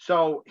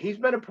 So he's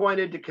been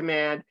appointed to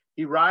command.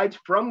 He rides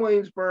from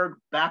Williamsburg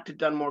back to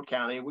Dunmore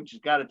County, which has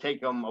got to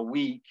take him a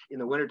week in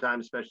the wintertime,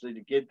 especially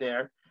to get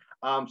there.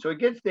 So he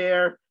gets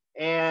there,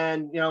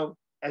 and, you know,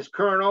 as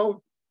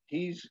colonel,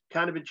 he's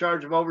kind of in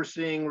charge of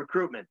overseeing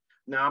recruitment.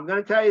 Now, I'm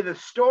going to tell you the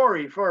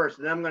story first,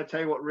 and then I'm going to tell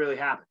you what really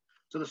happened.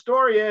 So the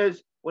story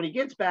is, when he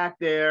gets back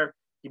there,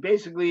 he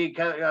basically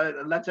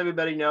lets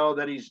everybody know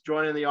that he's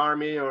joining the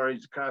army or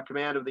he's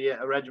command of the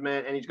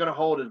regiment, and he's going to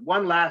hold his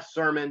one last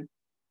sermon,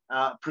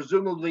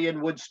 presumably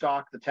in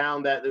Woodstock, the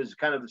town that was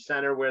kind of the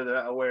center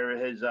where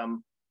his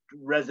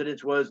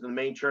residence was, the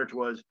main church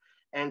was.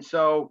 And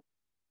so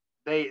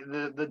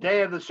the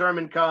day of the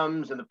sermon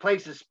comes, and the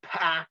place is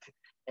packed,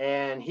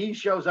 and he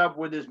shows up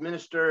with his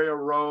ministerial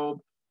robe,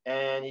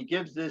 and he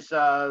gives this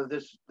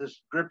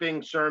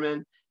gripping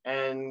sermon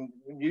and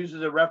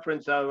uses a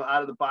reference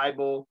out of the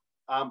Bible.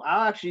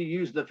 I'll actually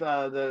use the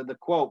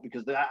quote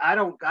because I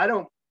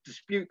don't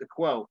dispute the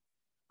quote.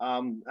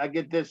 I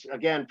get this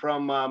again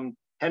from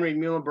Henry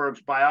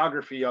Muhlenberg's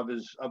biography of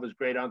his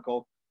great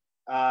uncle.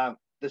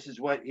 This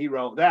is what he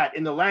wrote: that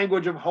in the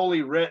language of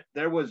Holy Writ,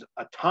 there was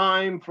a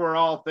time for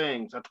all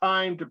things, a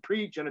time to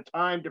preach and a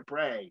time to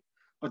pray.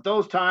 But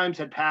those times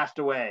had passed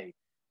away,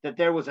 that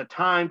there was a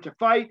time to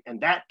fight, and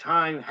that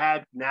time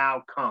had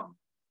now come.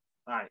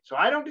 All right, so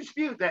I don't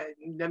dispute that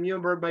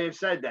Muhlenberg may have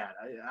said that.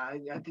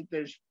 I think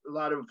there's a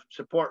lot of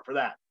support for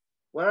that.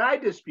 What I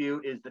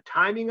dispute is the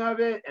timing of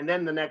it, and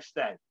then the next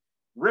day.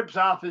 Rips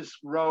off his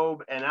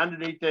robe, and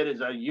underneath it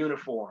is a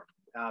uniform.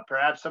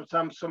 Perhaps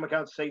some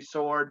accounts say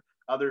sword,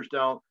 others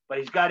don't, but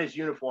he's got his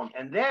uniform.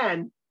 And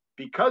then,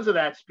 because of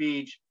that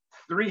speech,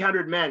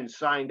 300 men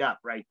signed up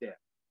right there.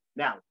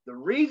 Now, the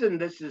reason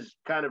this is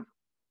kind of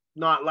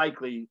not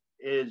likely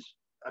is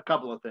a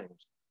couple of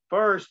things.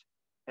 First,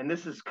 and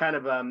this is kind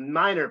of a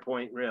minor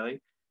point, really,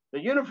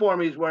 the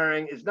uniform he's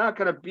wearing is not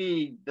going to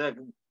be the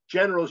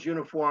general's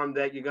uniform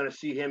that you're going to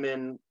see him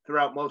in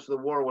throughout most of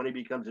the war when he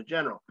becomes a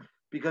general,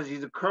 because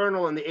he's a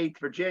colonel in the 8th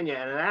Virginia.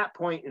 And at that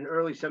point in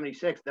early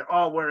 76, they're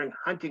all wearing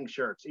hunting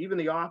shirts, even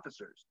the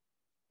officers.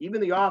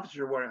 Even the officers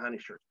are wearing hunting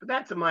shirts. But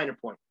that's a minor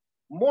point.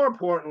 More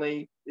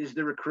importantly is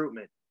the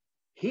recruitment.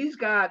 He's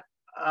got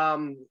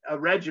a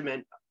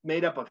regiment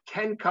made up of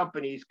 10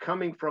 companies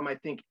coming from, I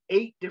think,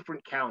 8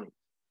 different counties.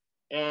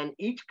 And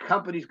each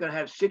company is going to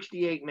have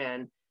 68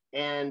 men.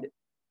 And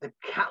the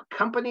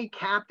company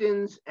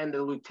captains and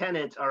the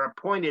lieutenants are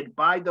appointed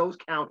by those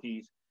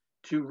counties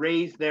to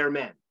raise their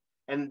men.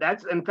 And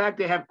that's, in fact,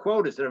 they have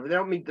quotas. If they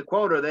don't meet the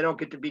quota, they don't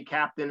get to be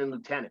captain and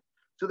lieutenant.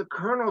 So the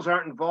colonels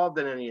aren't involved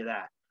in any of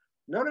that.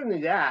 Not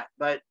only that,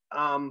 but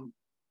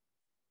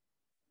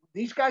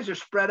these guys are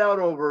spread out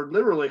over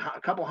literally a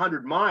couple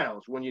hundred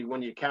miles when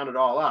you count it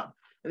all up.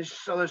 And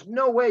so there's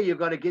no way you're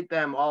going to get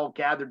them all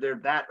gathered there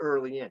that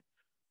early in.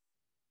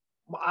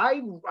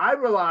 I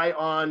rely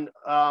on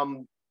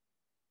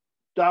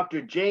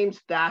Dr. James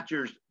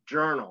Thatcher's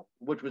journal,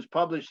 which was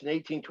published in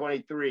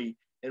 1823,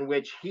 in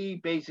which he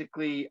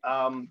basically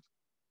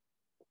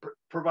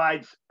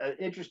provides an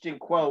interesting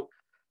quote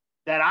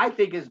that I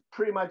think is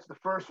pretty much the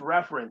first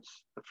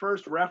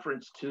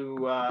reference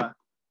to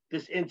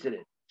this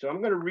incident. So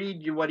I'm going to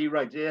read you what he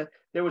writes.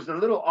 There was a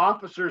little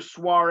officers'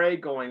 soiree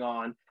going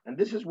on, and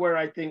this is where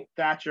I think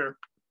Thatcher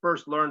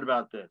first learned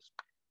about this.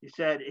 He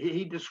said,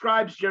 he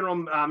describes General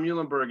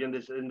Muhlenberg in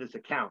this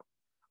account.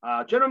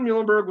 General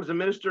Muhlenberg was a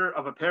minister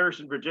of a parish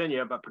in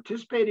Virginia, but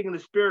participating in the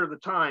spirit of the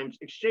times,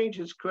 exchanged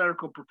his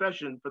clerical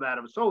profession for that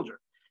of a soldier.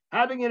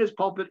 Having in his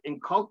pulpit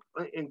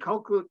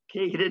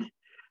inculcated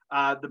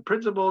the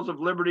principles of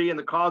liberty and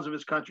the cause of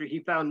his country, he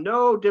found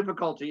no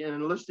difficulty in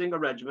enlisting a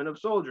regiment of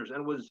soldiers,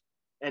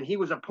 and he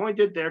was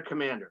appointed their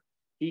commander.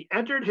 He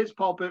entered his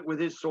pulpit with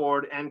his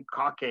sword and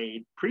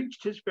cockade,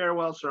 preached his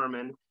farewell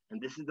sermon,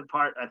 and this is the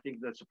part I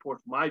think that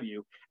supports my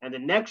view, and the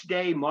next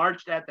day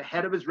marched at the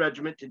head of his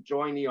regiment to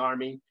join the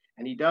army,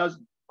 and he does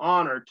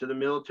honor to the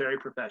military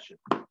profession.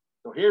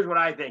 So here's what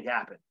I think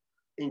happened.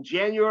 In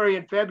January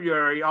and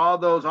February, all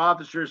those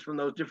officers from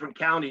those different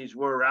counties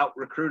were out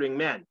recruiting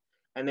men,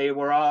 and they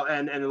were all,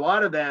 and a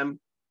lot of them,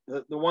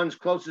 the ones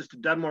closest to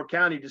Dunmore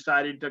County,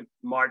 decided to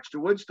march to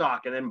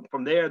Woodstock, and then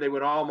from there they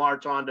would all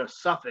march on to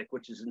Suffolk,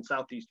 which is in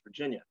Southeast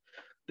Virginia.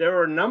 There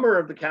were a number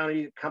of the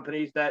county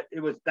companies that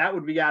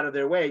would be out of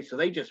their way, so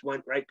they just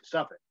went right to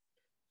Suffolk.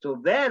 So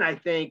then I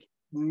think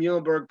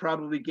Muhlenberg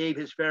probably gave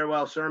his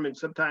farewell sermon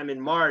sometime in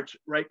March,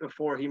 right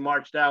before he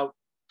marched out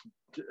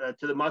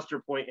to the muster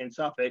point in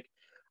Suffolk.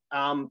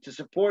 To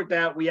support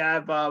that, we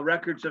have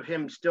records of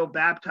him still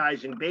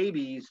baptizing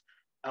babies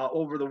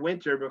over the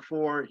winter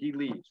before he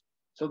leaves.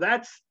 So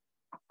that's,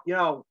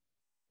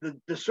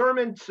 the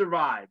sermon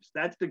survives.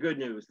 That's the good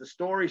news. The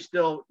story's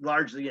still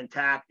largely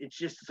intact. It's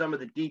just some of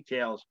the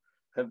details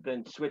have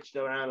been switched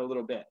around a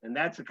little bit. And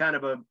that's a kind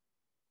of a,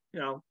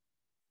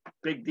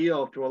 big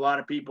deal to a lot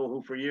of people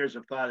who for years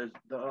have thought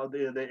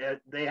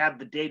they have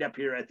the date up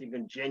here, I think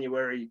in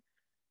January,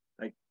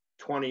 like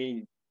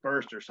 21st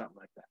or something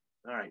like that.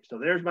 All right, so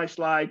there's my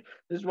slide.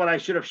 This is what I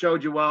should have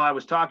showed you while I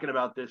was talking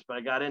about this, but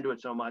I got into it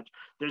so much.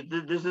 This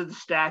is the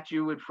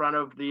statue in front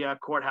of the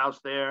courthouse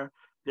there.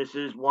 This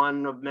is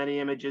one of many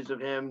images of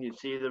him. You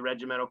see the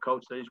regimental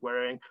coats that he's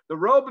wearing. The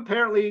robe,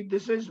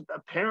 this is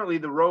apparently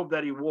the robe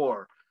that he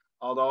wore,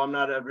 although I'm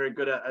not very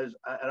good at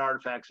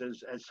artifacts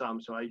as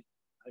some, so I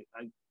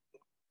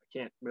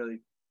can't really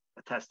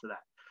attest to that.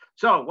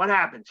 So what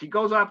happens? He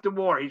goes off to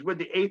war. He's with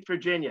the 8th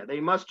Virginia. They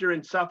muster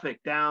in Suffolk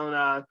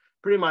down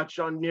pretty much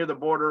near the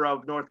border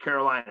of North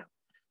Carolina.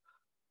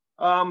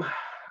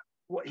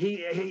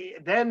 He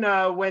then,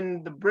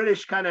 when the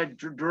British kind of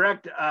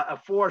direct a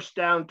force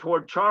down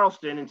toward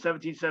Charleston in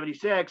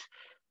 1776,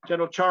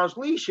 General Charles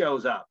Lee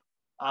shows up.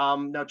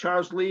 Now,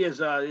 Charles Lee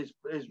is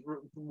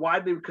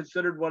widely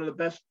considered one of the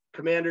best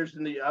commanders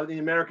in the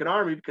American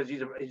Army because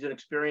he's an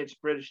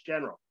experienced British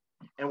general.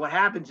 And what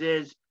happens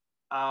is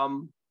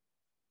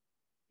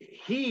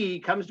he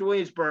comes to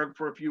Williamsburg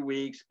for a few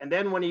weeks, and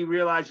then when he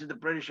realizes the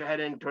British are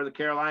heading toward the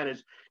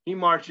Carolinas, he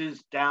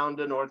marches down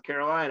to North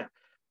Carolina.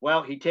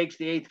 Well, he takes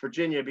the 8th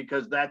Virginia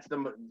because that's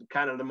the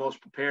kind of the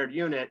most prepared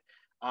unit,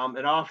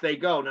 and off they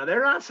go. Now,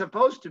 they're not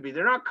supposed to be.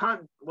 They're not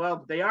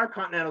well, they are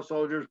Continental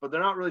soldiers, but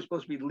they're not really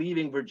supposed to be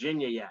leaving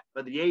Virginia yet.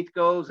 But the 8th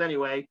goes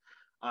anyway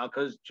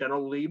because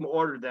General Lee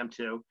ordered them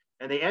to,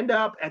 and they end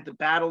up at the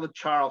Battle of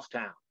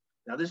Charlestown.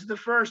 Now, this is the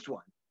first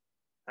one,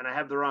 and I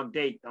have the wrong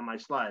date on my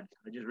slide.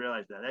 I just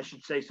realized that. That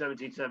should say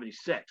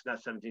 1776, not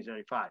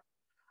 1775.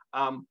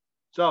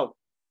 So,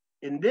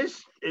 in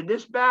this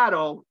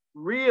battle,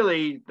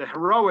 really, the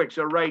heroics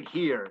are right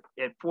here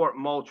at Fort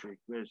Moultrie.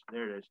 There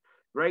it is,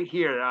 right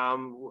here.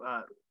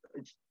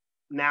 It's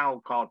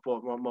now called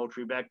Fort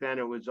Moultrie. Back then,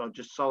 it was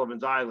just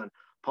Sullivan's Island.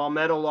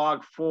 Palmetto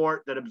log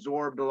fort that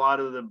absorbed a lot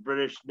of the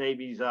British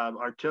Navy's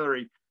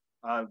artillery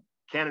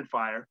cannon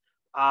fire.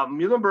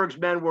 Muhlenberg's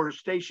men were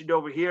stationed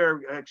over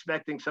here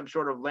expecting some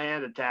sort of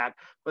land attack,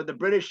 but the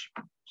British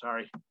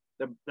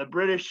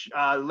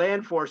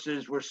land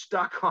forces were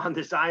stuck on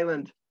this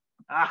island.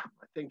 My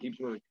thing keeps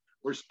moving.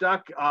 Were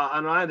stuck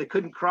on an island. They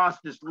couldn't cross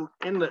this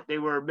inlet. They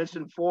were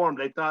misinformed.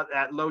 They thought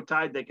at low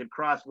tide they could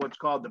cross what's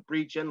called the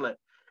Breach Inlet,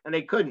 and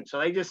they couldn't. So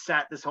they just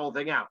sat this whole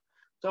thing out.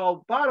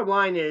 So bottom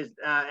line is,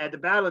 at the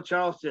Battle of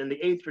Charleston, the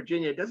 8th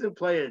Virginia doesn't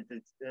play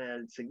a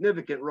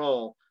significant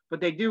role,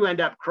 but they do end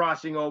up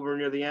crossing over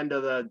near the end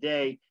of the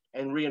day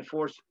and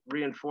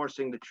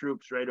reinforcing the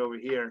troops right over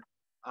here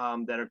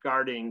that are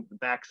guarding the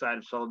backside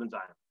of Sullivan's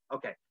Island.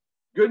 Okay.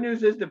 Good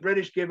news is the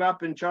British give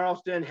up in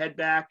Charleston, head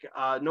back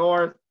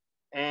north,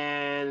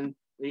 and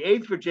the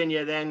 8th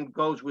Virginia then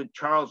goes with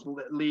Charles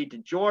Lee to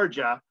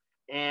Georgia,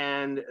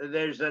 and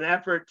there's an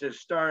effort to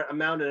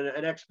mount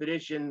an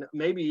expedition,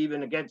 maybe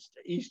even against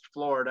East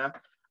Florida,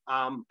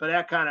 but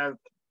that kind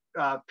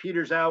of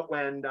peters out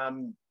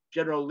when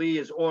General Lee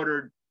is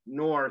ordered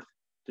north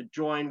to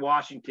join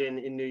Washington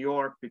in New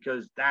York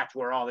because that's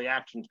where all the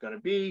action is going to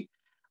be.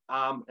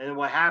 And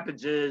what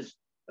happens is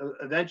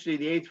eventually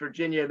the 8th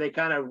Virginia, they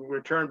kind of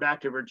return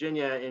back to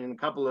Virginia in a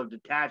couple of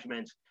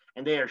detachments,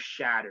 and they are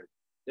shattered.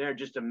 They're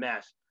just a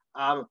mess.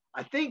 I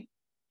think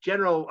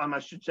Colonel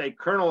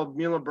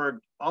Muhlenberg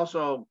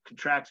also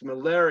contracts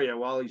malaria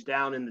while he's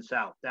down in the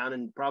South,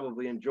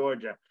 probably in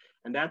Georgia.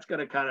 And that's going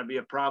to kind of be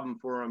a problem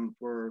for him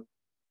for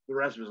the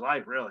rest of his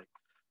life, really.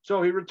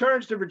 So he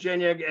returns to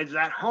Virginia, is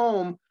at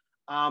home,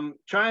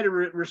 trying to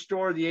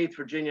restore the 8th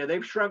Virginia.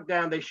 They've shrunk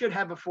down. They should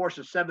have a force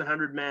of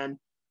 700 men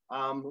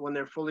when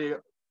they're fully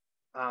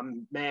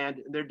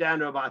manned. They're down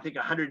to about, I think,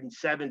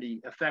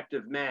 170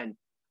 effective men.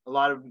 A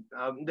lot of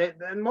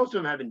and most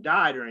of them haven't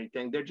died or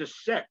anything. They're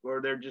just sick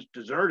or they're just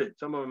deserted.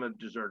 Some of them have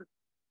deserted.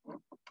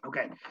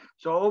 Okay,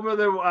 so over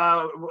the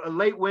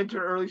late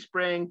winter, early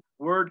spring,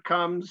 word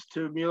comes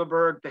to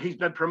Muhlenberg that he's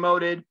been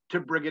promoted to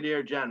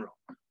brigadier general.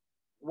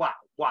 Wow,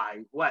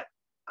 why, what?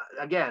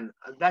 Again,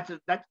 that's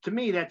to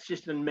me, that's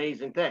just an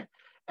amazing thing.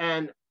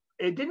 And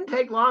it didn't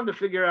take long to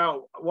figure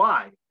out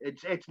why.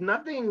 It's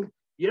nothing.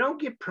 You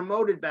don't get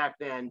promoted back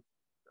then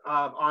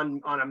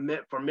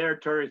for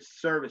meritorious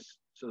service,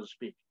 so to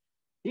speak.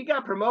 He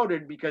got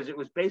promoted because it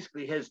was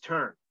basically his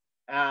turn.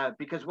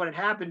 Because what had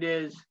happened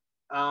is,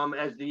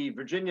 as the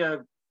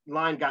Virginia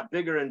line got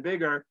bigger and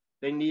bigger,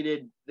 they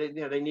needed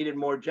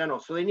more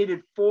generals. So they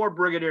needed 4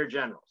 brigadier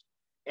generals.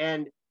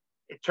 And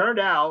it turned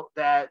out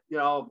that,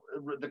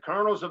 the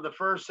colonels of the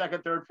 1st,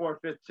 2nd, 3rd, 4th,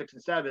 5th, 6th,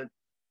 and 7th, a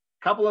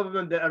couple of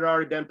them had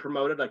already been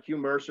promoted, like Hugh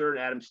Mercer and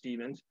Adam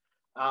Stevens.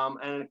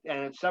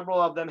 And several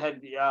of them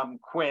had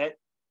quit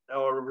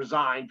or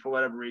resigned for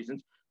whatever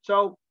reasons.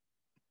 So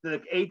the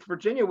 8th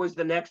Virginia was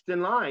the next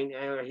in line.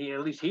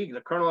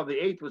 The colonel of the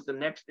 8th was the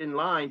next in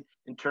line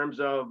in terms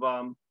of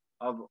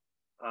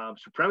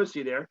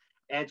supremacy there.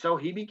 And so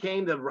he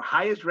became the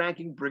highest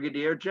ranking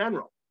brigadier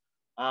general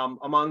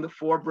among the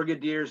 4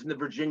 brigadiers in the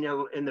Virginia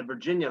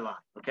line.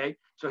 Okay.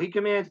 So he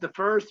commands the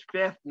 1st,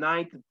 5th,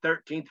 9th, and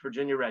 13th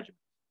Virginia Regiment.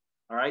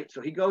 All right.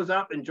 So he goes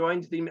up and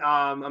joins the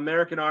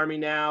American Army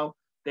now.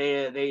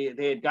 They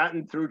had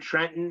gotten through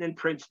Trenton and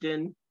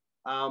Princeton.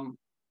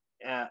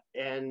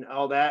 And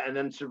all that, and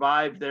then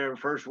survived their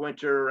first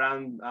winter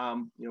around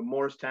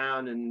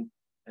Morristown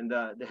and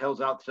the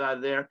hills outside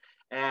of there.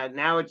 And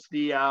now it's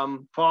the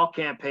fall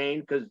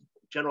campaign because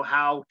General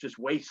Howe just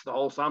wastes the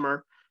whole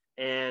summer,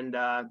 and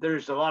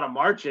there's a lot of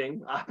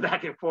marching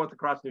back and forth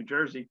across New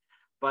Jersey.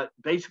 But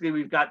basically,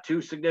 we've got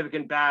 2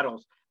 significant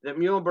battles that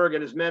Muhlenberg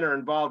and his men are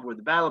involved with: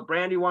 the Battle of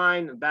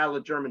Brandywine and the Battle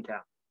of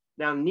Germantown.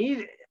 Now,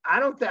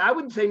 I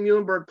wouldn't say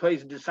Muhlenberg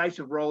plays a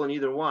decisive role in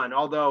either one,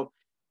 although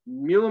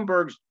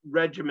Muhlenberg's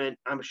regiment,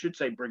 I should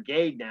say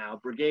brigade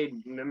now,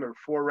 remember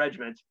 4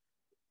 regiments,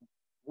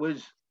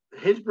 was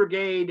his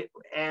brigade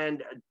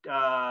and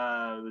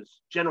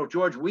General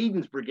George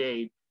Whedon's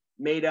brigade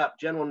made up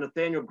General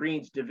Nathaniel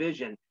Greene's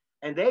division,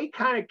 and they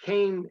kind of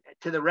came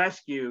to the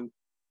rescue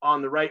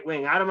on the right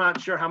wing. I'm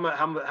not sure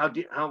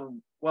how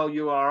well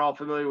you are all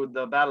familiar with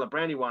the Battle of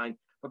Brandywine,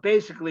 but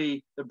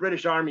basically the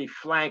British Army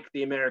flanked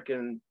the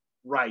American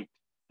right.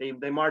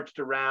 They marched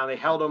around, they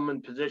held them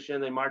in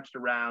position, they marched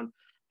around,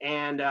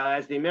 and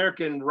as the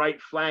American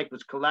right flank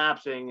was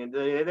collapsing, and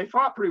they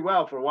fought pretty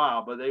well for a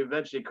while, but they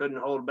eventually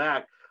couldn't hold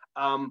back.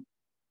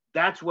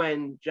 That's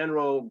when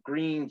General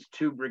Greene's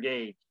two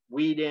brigades,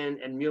 Whedon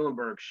and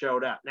Muhlenberg,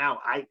 showed up. Now,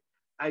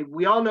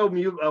 we all know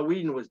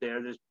Whedon was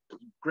there. There's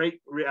great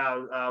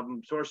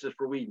sources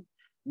for Whedon.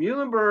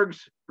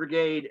 Muhlenberg's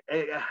brigade,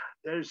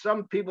 there's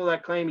some people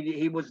that claim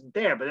he was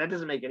there, but that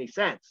doesn't make any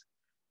sense.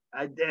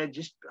 I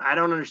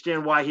don't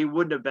understand why he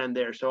wouldn't have been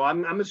there. So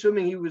I'm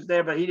assuming he was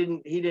there, but he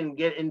didn't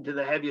get into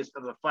the heaviest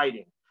of the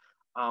fighting.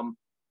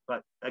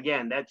 But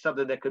again, that's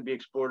something that could be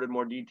explored in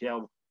more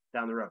detail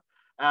down the road.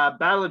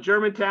 Battle of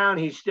Germantown,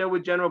 he's still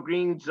with General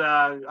Greene's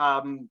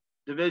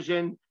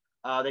division.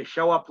 They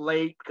show up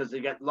late because they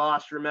get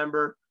lost,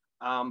 remember.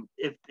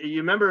 If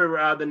you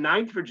remember the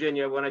 9th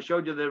Virginia, when I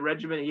showed you the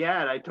regiment he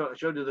had,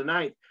 showed you the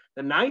 9th.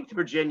 The 9th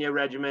Virginia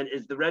Regiment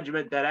is the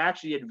regiment that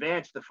actually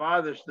advanced the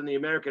farthest in the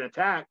American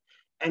attack,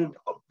 and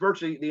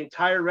virtually the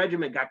entire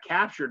regiment got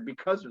captured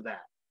because of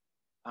that.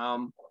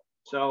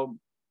 So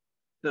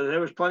there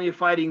was plenty of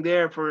fighting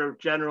there for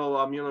General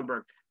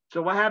Muhlenberg.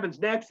 So what happens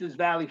next is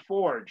Valley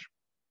Forge.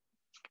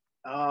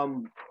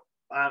 I'm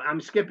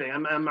skipping.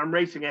 I'm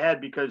racing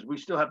ahead because we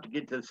still have to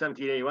get to the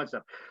 1781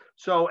 stuff.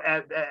 So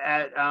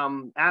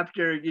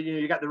after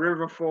you got the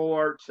river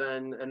forts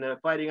and the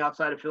fighting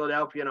outside of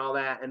Philadelphia and all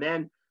that, and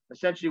then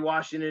essentially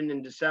Washington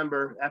in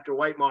December after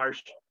White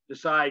Marsh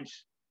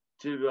decides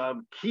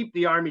to keep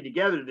the army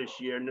together this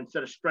year, and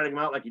instead of spreading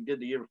them out like he did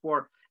the year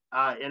before,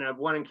 in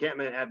one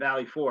encampment at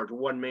Valley Forge,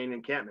 one main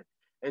encampment.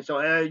 And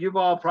so you've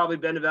all probably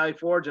been to Valley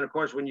Forge, and of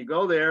course when you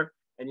go there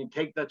and you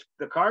take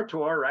the car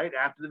tour right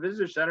after the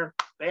visitor center,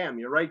 bam,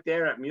 you're right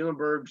there at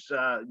Muhlenberg's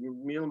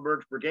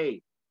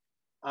brigade.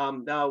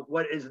 Now,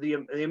 what is the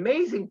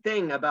amazing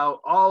thing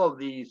about all of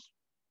these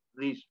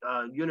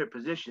unit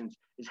positions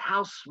is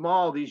how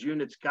small these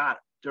units got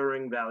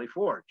during Valley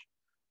Forge.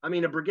 I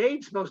mean, a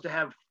brigade's supposed to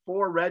have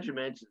 4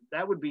 regiments.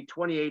 That would be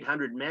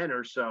 2,800 men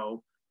or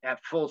so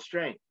at full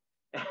strength.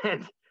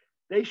 And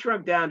they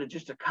shrunk down to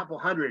just a couple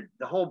hundred.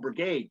 The whole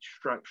brigade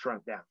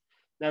shrunk down.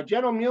 Now,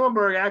 General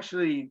Muhlenberg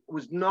actually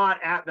was not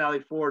at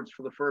Valley Forge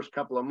for the first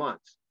couple of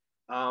months.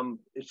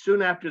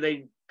 Soon after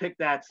they picked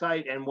that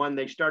site and when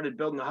they started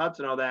building the huts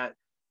and all that,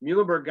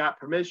 Muhlenberg got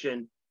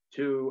permission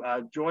to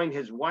join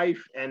his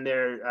wife and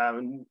their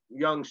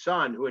young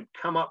son, who had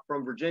come up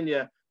from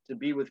Virginia to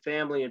be with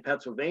family in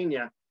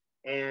Pennsylvania.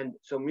 And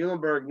so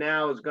Muhlenberg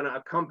now is going to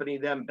accompany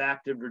them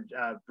back to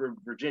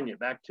Virginia,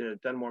 back to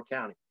Dunmore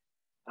County.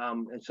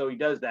 And so he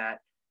does that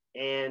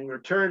and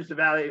returns to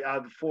Valley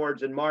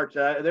Forge in March.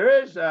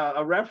 There is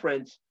a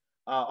reference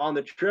on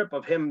the trip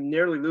of him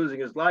nearly losing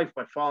his life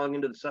by falling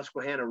into the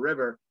Susquehanna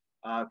River,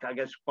 I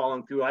guess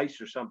falling through ice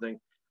or something.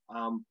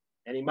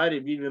 And he might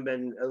have even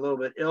been a little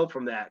bit ill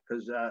from that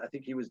because I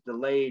think he was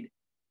delayed.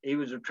 He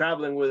was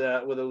traveling with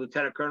a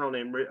lieutenant colonel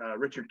named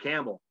Richard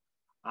Campbell,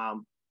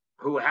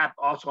 who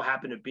also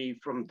happened to be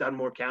from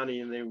Dunmore County,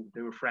 and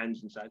they were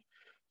friends and such.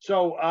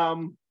 So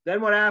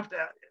then what after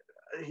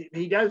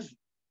he does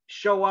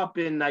show up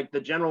in like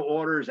the general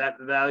orders at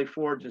the Valley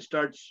Forge and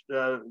starts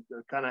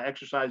kind of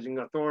exercising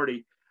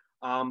authority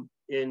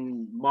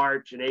in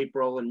March and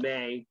April and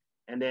May,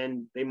 and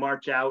then they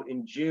march out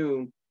in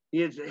June.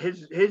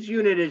 His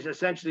unit is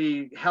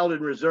essentially held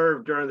in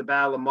reserve during the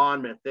Battle of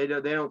Monmouth. They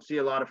don't see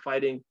a lot of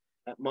fighting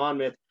at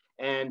Monmouth.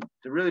 And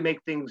to really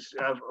make things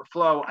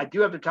flow, I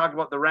do have to talk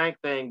about the rank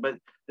thing, but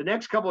the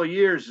next couple of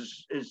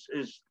years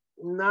is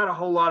not a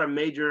whole lot of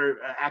major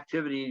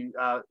activity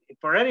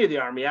for any of the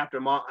Army after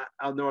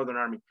Northern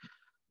Army.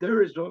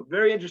 There is a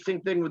very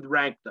interesting thing with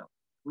rank, though.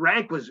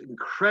 Rank was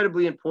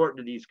incredibly important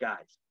to these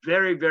guys,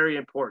 very, very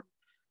important.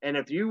 And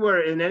if you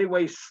were in any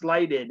way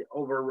slighted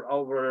over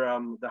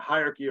the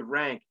hierarchy of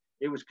rank,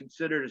 it was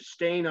considered a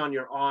stain on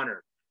your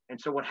honor.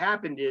 And so what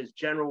happened is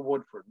General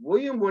Woodford,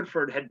 William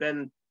Woodford, had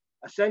been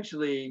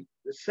essentially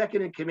the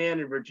second in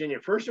command in Virginia.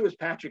 First it was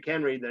Patrick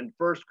Henry, then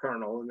first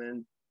colonel, and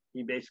then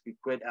he basically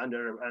quit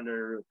under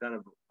kind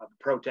of a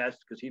protest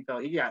because he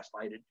felt he got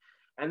slighted.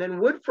 And then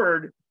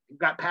Woodford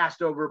got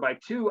passed over by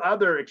 2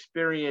 other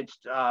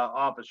experienced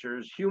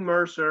officers, Hugh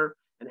Mercer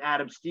and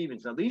Adam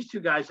Stevens. Now these 2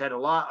 guys had a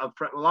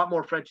lot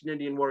more French and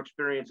Indian War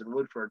experience than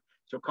Woodford.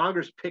 So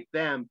Congress picked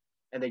them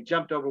and they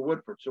jumped over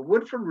Woodford. So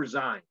Woodford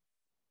resigned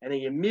and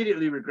he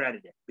immediately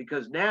regretted it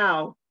because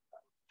now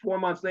 4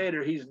 months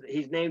later, he's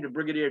named a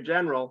brigadier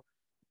general,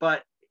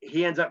 but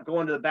he ends up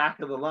going to the back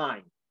of the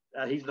line.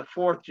 He's the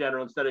 4th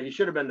general he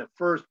should have been the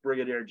 1st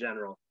brigadier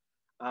general.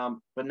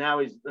 But now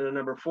he's the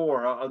number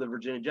 4 of the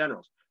Virginia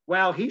generals.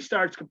 Well, he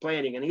starts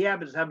complaining, and he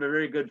happens to have a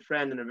very good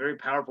friend and a very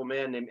powerful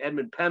man named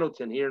Edmund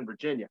Pendleton here in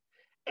Virginia.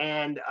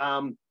 And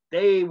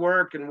they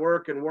work and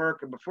work and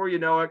work. And before you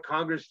know it,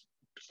 Congress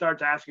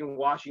starts asking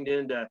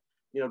Washington to,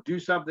 do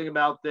something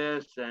about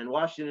this. And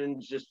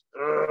Washington's just,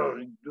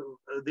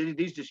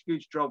 these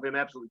disputes drove him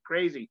absolutely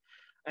crazy.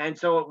 And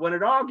so when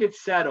it all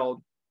gets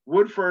settled,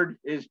 Woodford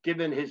is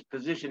given his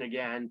position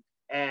again,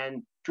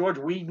 and George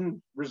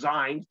Wheaton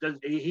resigns.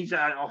 He's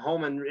at a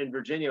home in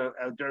Virginia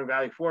during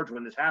Valley Forge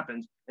when this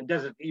happens, and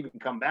doesn't even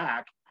come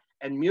back.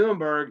 And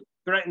Muhlenberg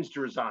threatens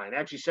to resign,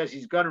 actually says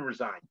he's going to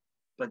resign.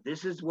 But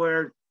this is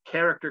where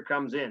character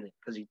comes in,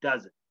 because he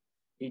doesn't.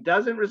 He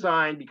doesn't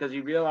resign because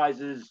he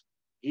realizes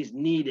he's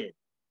needed.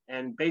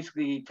 And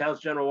basically he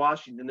tells General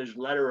Washington, there's a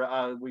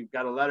letter, we've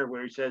got a letter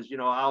where he says,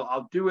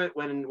 I'll do it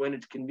when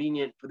it's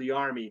convenient for the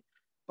army,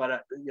 but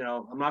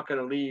I'm not going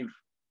to leave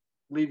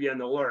you in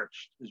the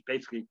lurch, is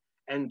basically.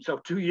 And so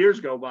 2 years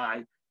go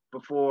by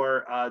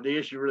before the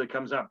issue really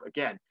comes up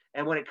again.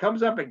 And when it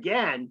comes up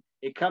again,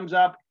 it comes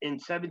up in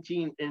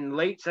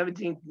late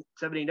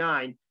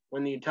 1779,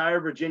 when the entire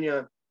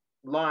Virginia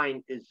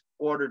line is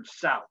ordered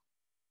south.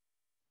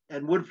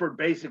 And Woodford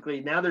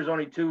basically, now there's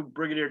only two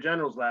brigadier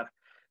generals left.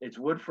 It's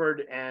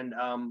Woodford and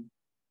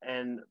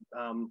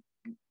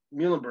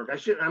Muhlenberg.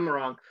 I'm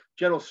wrong.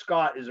 General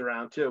Scott is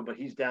around too, but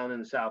he's down in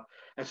the south.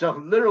 And so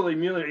literally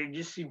Muhlenberg, you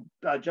just see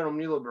General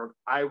Muhlenberg,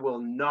 I will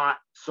not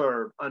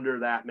serve under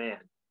that man,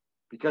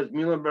 because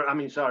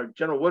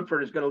General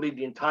Woodford is going to lead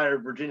the entire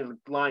Virginia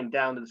line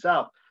down to the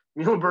south.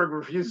 Muhlenberg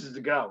refuses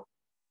to go.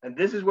 And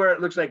this is where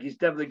it looks like he's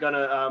definitely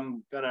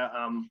gonna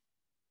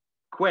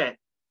quit.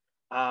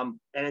 And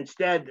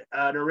instead,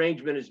 an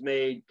arrangement is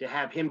made to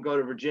have him go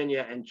to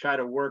Virginia and try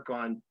to work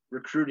on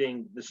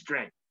recruiting the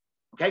strength.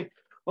 Okay,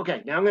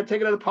 now I'm going to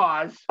take another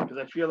pause because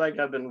I feel like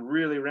I've been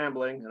really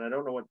rambling and I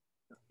don't know what,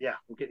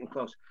 we're getting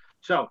close.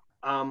 So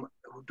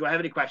do I have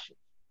any questions?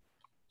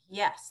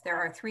 Yes, there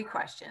are 3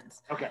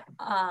 questions. Okay.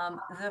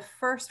 The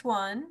first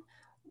one,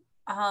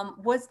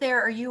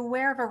 are you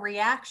aware of a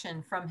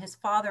reaction from his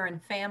father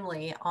and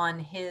family on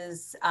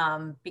his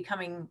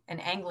becoming an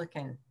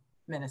Anglican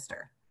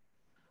minister?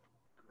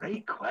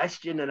 Great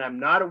question, and I'm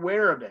not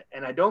aware of it,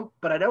 and I don't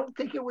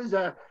think it was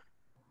an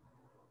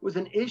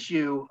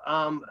issue.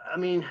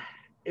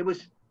 It was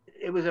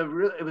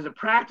a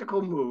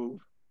practical move.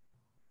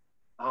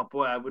 Oh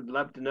boy, I would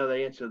love to know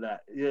the answer to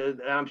that. Yeah,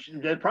 I'm sure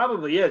there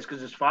probably is,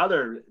 because his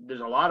father,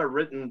 there's a lot of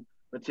written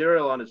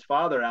material on his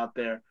father out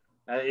there,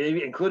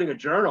 including a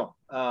journal.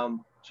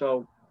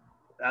 So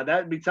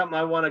that'd be something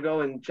I want to go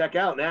and check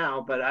out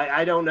now, but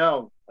I don't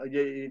know.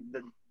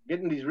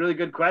 Getting these really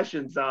good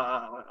questions.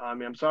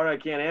 I'm sorry I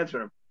can't answer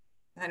them.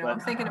 I know. I'm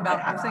thinking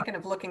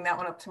of looking that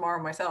one up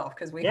tomorrow myself,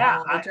 because we have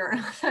all the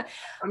journals.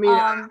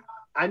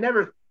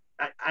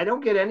 I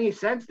don't get any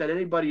sense that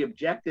anybody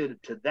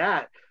objected to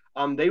that.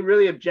 They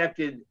really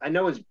objected. I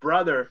know his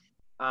brother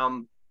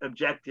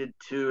objected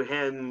to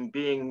him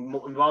being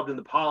involved in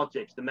the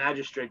politics, the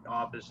magistrate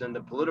office, and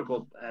the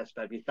political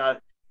aspect. He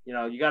thought,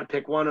 you got to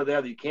pick one or the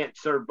other. You can't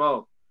serve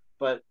both.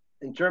 But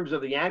in terms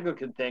of the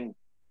Anglican thing,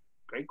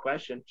 great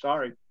question.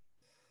 Sorry.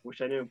 Wish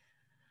I knew.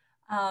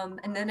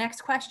 And the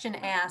next question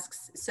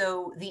asks,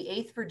 so the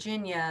 8th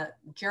Virginia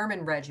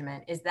German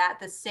Regiment, is that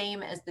the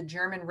same as the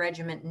German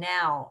regiment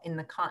now in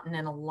the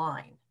Continental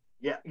Line?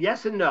 Yeah,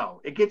 yes and no.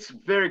 It gets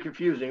very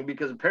confusing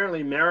because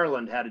apparently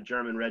Maryland had a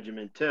German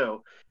regiment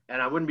too. And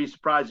I wouldn't be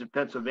surprised if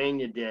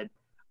Pennsylvania did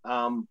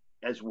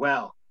as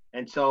well.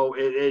 And so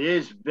it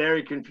is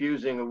very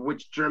confusing of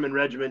which German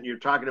regiment you're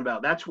talking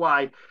about. That's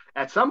why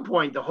at some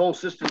point the whole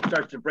system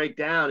starts to break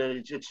down, and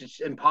it's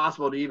just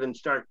impossible to even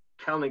start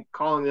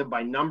calling them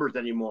by numbers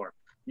anymore.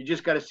 You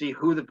just got to see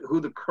who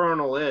the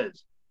colonel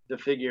is to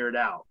figure it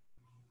out.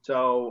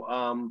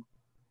 So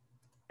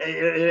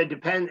it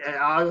depends.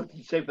 I'll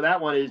say for that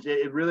one is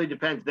it really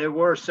depends. There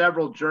were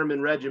several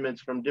German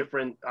regiments from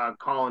different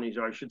colonies,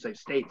 or I should say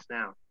states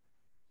now.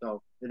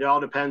 So it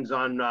all depends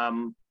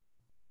on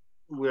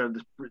where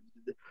the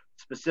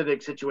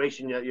specific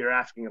situation that you're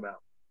asking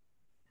about.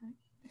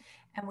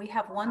 And we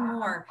have one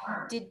more.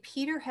 Did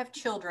Peter have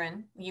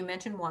children? You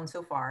mentioned one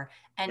so far.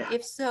 And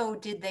if so,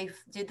 did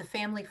the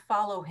family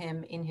follow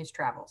him in his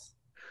travels?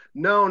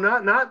 No,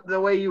 not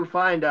the way you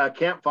find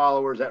camp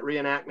followers at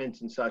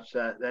reenactments and such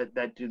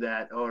that do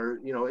that, or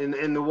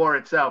in the war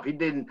itself. He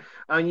didn't.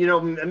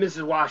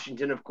 Mrs.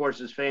 Washington, of course,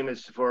 is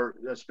famous for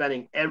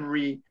spending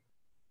every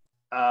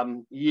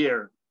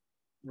year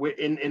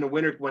in the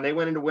winter, when they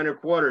went into winter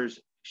quarters.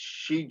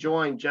 She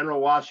joined General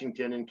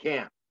Washington in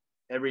camp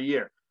every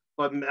year.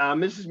 But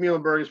Mrs.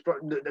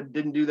 Muhlenberg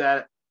didn't do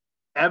that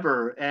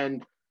ever.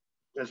 And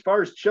as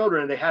far as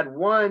children, they had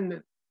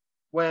one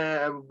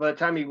by the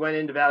time he went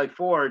into Valley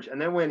Forge,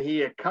 and then when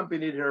he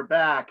accompanied her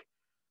back,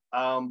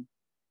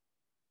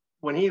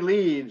 when he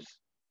leaves,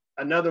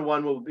 another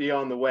one will be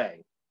on the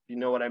way. You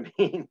know what I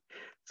mean?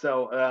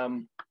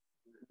 So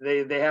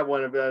they have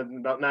one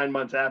about 9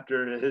 months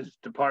after his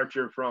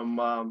departure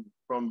from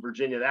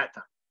Virginia that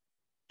time.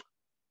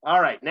 All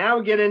right, now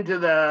we get into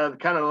the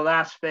kind of the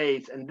last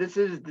phase, and this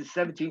is the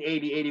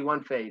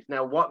 1780-81 phase.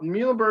 Now,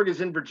 Muhlenberg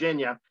is in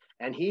Virginia,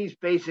 and he's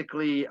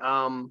basically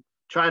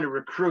trying to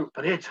recruit,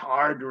 but it's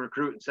hard to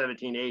recruit in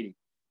 1780.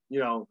 You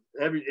know,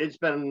 it's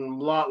been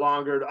a lot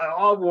longer.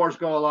 All wars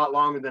go a lot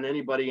longer than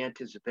anybody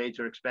anticipates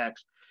or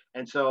expects.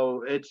 And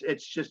so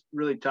it's just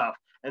really tough.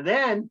 And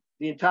then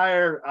the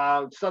entire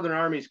Southern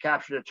Army is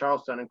captured at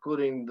Charleston,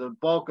 including the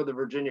bulk of the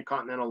Virginia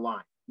Continental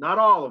Line. Not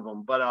all of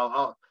them,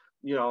 but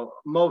you know,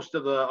 most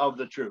of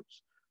the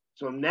troops.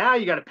 So now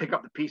you got to pick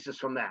up the pieces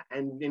from that.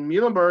 And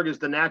Muhlenberg is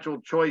the natural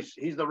choice.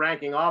 He's the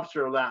ranking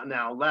officer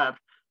now left,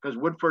 because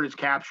Woodford is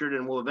captured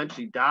and will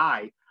eventually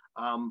die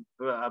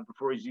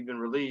before he's even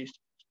released.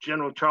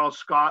 General Charles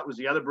Scott was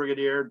the other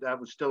brigadier that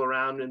was still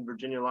around in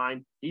Virginia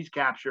line. He's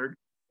captured.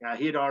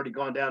 He had already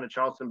gone down to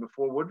Charleston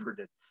before Woodford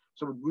did.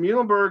 So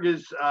Muhlenberg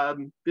is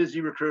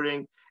busy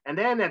recruiting. And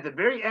then at the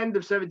very end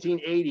of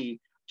 1780,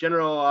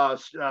 General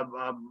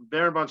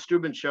Baron von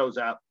Steuben shows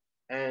up,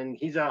 and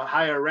he's a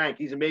higher rank.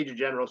 He's a major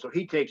general, so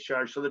he takes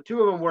charge. So the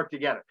two of them work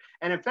together.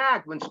 And in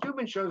fact, when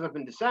Steuben shows up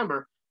in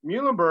December,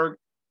 Muhlenberg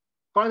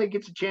finally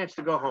gets a chance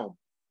to go home.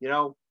 You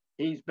know,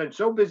 he's been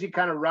so busy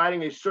kind of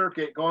riding a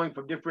circuit, going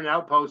from different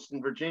outposts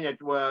in Virginia,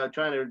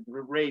 trying to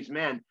raise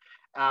men.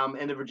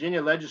 And the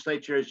Virginia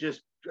legislature has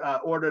just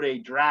ordered a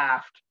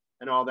draft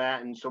and all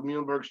that. And so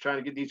Muhlenberg's trying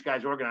to get these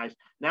guys organized.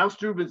 Now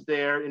Steuben's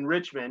there in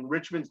Richmond.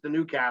 Richmond's the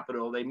new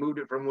capital. They moved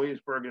it from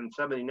Williamsburg in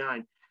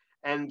 79.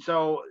 And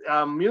so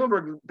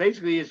Muhlenberg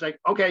basically is like,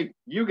 okay,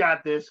 you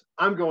got this.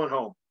 I'm going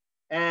home.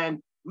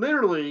 And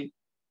literally,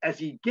 as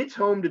he gets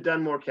home to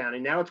Dunmore County,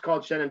 now it's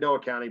called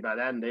Shenandoah County by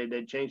that, and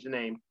they changed the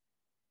name,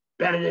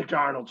 Benedict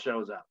Arnold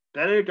shows up.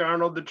 Benedict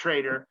Arnold, the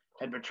traitor,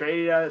 had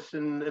betrayed us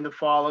in the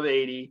fall of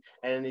 80,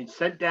 and he's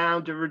sent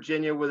down to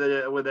Virginia with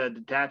a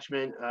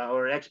detachment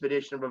or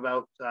expedition of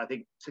about, I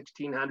think,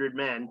 1,600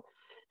 men.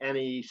 And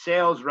he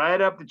sails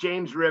right up the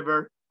James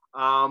River,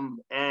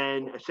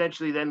 and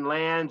essentially then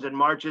lands and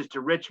marches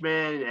to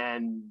Richmond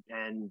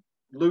and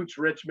loots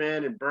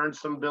Richmond and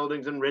burns some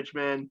buildings in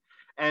Richmond.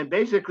 And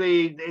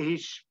basically,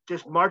 he's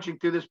just marching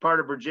through this part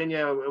of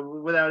Virginia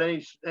without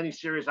any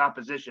serious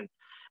opposition.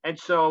 And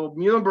so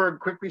Muhlenberg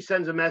quickly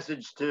sends a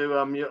message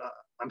to,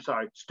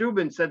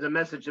 Steuben sends a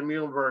message to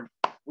Muhlenberg,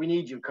 we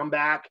need you, come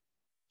back.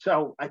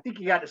 So I think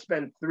he got to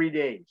spend 3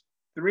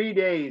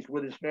 days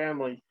with his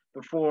family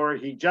before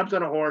he jumps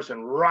on a horse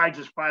and rides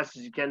as fast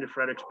as he can to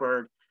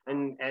Fredericksburg.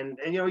 And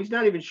you know, he's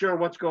not even sure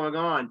what's going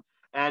on.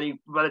 And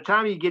by the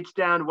time he gets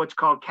down to what's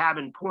called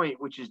Cabin Point,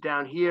 which is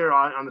down here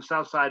on the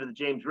south side of the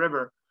James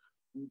River,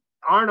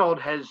 Arnold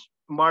has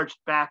marched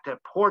back to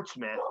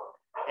Portsmouth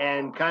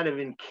and kind of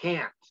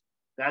encamped.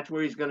 That's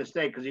where he's going to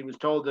stay, because he was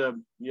told to,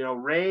 you know,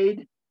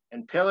 raid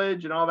and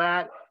pillage and all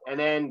that, and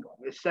then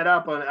set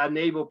up a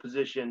naval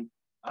position,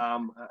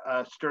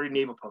 a sturdy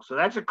naval post. So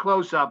that's a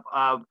close-up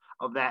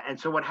of that. And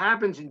so what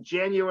happens in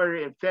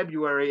January and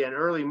February and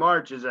early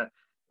March is a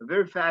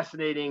very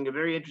fascinating, a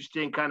very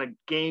interesting kind of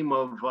game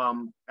of,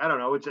 I don't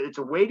know, it's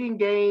a waiting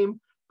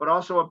game, but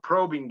also a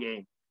probing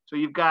game. So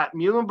you've got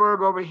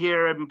Muhlenberg over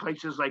here in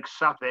places like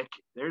Suffolk.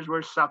 There's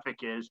where Suffolk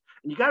is.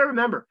 And you got to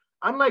remember,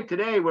 unlike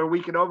today where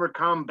we can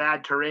overcome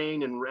bad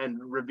terrain and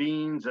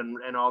ravines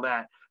and all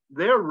that,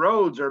 their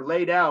roads are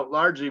laid out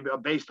largely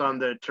based on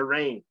the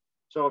terrain.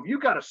 So if you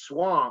got a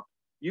swamp,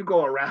 you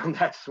go around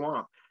that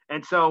swamp.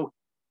 And so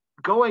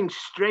going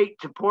straight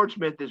to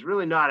Portsmouth is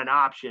really not an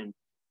option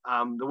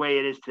the way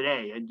it is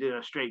today, and do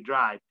a straight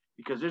drive,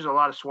 because there's a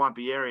lot of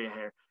swampy area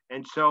here.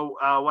 And so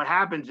what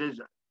happens is,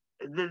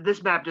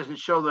 this map doesn't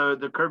show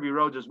the curvy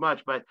roads as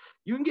much, but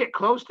you can get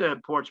close to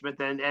Portsmouth,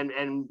 and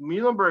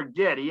Muhlenberg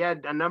did. He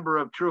had a number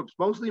of troops,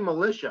 mostly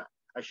militia,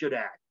 I should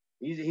add.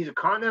 He's a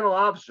continental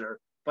officer,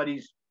 but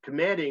he's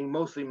commanding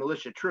mostly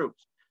militia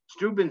troops.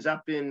 Steuben's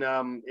up in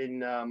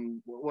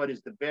what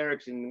is the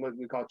barracks in what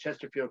we call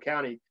Chesterfield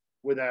County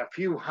with a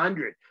few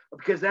hundred,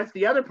 because that's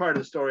the other part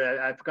of the story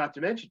I forgot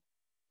to mention.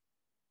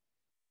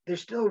 There's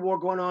still a war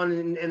going on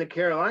in the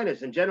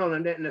Carolinas, and General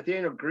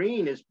Nathaniel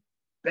Greene is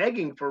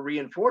begging for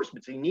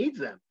reinforcements. He needs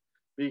them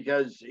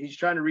because he's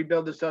trying to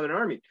rebuild the Southern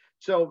Army.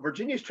 So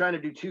Virginia's trying to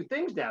do two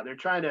things now. They're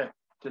trying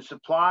to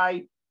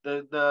supply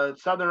the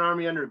Southern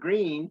Army under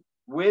Greene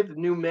with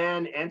new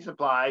men and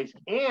supplies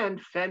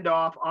and fend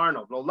off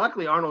Arnold. Well,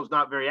 luckily Arnold's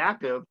not very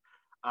active.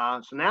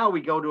 So now we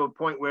go to a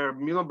point where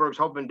Muhlenberg's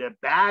hoping to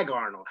bag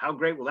Arnold. How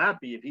great will that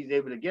be if he's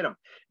able to get him?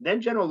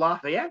 Then General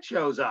Lafayette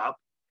shows up,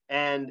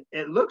 and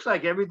it looks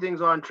like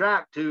everything's on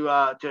track to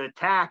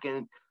attack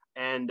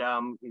and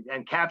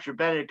capture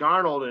Benedict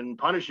Arnold and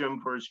punish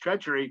him for his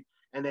treachery.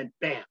 And then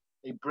bam,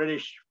 a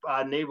British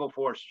naval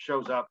force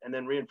shows up, and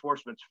then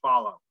reinforcements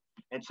follow.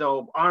 And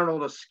so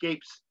Arnold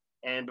escapes,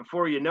 and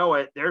before you know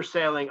it, they're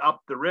sailing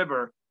up the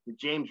river, the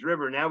James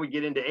River. Now we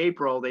get into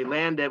April. They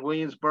land at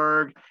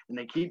Williamsburg, and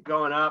they keep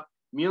going up.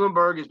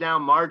 Muhlenberg is now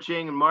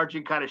marching,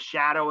 kind of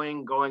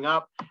shadowing, going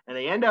up, and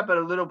they end up at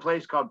a little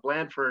place called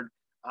Blandford,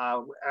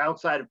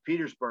 outside of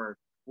Petersburg,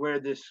 where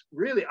this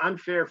really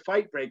unfair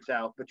fight breaks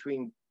out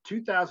between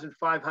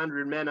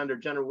 2,500 men under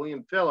General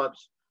William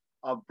Phillips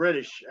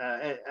British.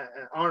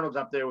 Arnold's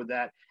up there with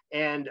that,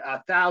 and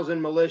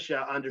 1,000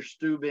 militia under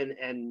Steuben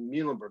and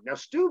Muhlenberg. Now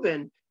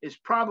Steuben is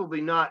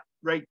probably not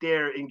right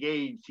there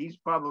engaged. He's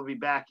probably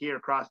back here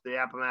across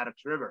the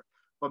Appomattox River.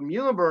 But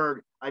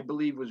Muhlenberg, I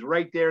believe, was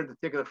right there in the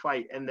thick of the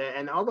fight.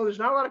 And although there's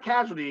not a lot of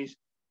casualties,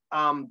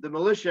 the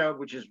militia,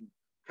 which is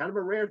kind of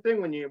a rare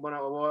thing when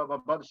I'm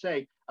about to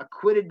say,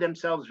 acquitted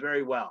themselves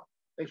very well.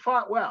 They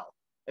fought well.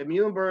 At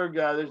Muhlenberg,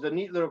 there's a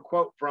neat little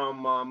quote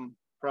from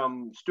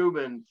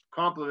Steuben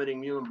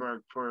complimenting Muhlenberg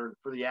for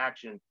the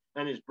action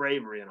and his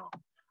bravery and all.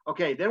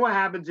 Okay, then what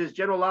happens is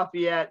General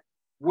Lafayette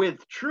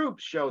with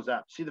troops shows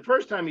up. See, the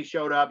first time he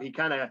showed up, he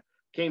kind of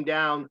came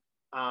down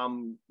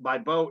by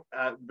boat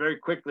very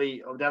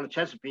quickly down the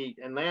Chesapeake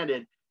and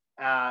landed.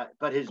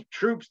 But his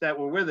troops that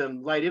were with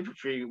him, light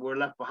infantry, were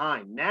left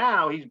behind.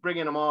 Now he's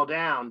bringing them all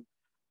down,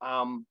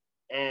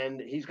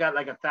 and he's got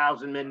like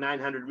 1,000 men,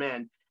 900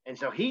 men, and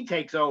so he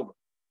takes over.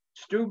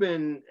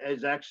 Steuben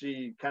is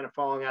actually kind of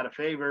falling out of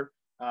favor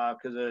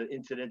because of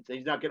incidents.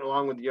 He's not getting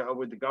along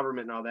with the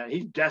government and all that.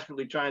 He's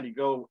desperately trying to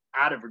go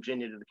out of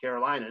Virginia to the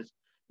Carolinas.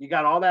 You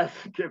got all that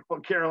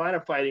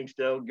Carolina fighting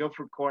still,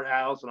 Guilford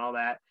Courthouse and all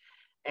that.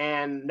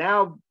 And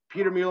now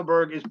Peter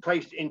Muhlenberg is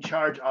placed in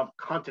charge of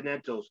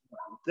Continentals.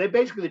 They're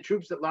basically the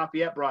troops that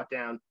Lafayette brought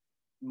down.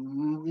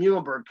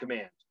 Muhlenberg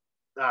commands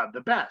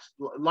the best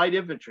light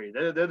infantry.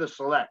 They're the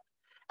select.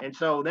 And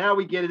so now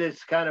we get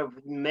this kind of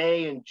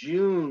May and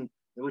June,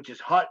 which is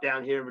hot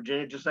down here in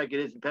Virginia, just like it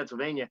is in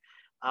Pennsylvania.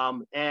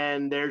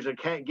 And there's a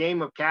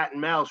game of cat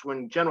and mouse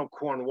when General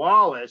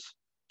Cornwallis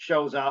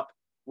shows up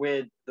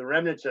with the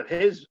remnants of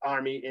his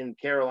army in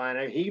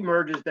Carolina. He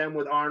merges them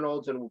with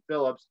Arnold's and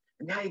Phillips.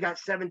 And now you got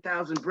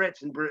 7,000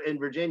 Brits in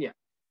Virginia.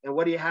 And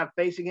what do you have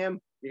facing him?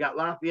 You got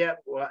Lafayette.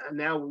 Well,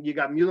 now you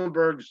got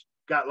Muhlenberg's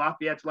got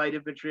Lafayette's light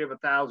infantry of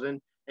 1,000,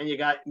 and you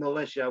got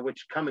militia,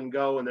 which come and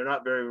go, and they're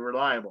not very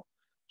reliable.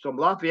 So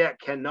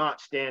Lafayette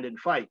cannot stand and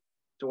fight.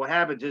 So what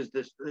happens is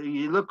this,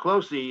 you look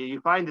closely,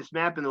 you find this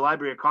map in the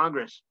Library of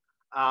Congress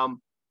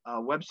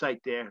website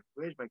there.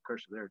 Where's my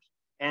cursor? There it is.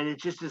 And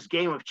it's just this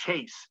game of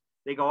chase.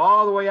 They go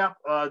all the way up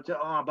to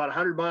about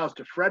 100 miles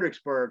to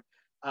Fredericksburg.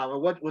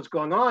 And what's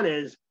going on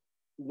is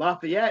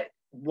Lafayette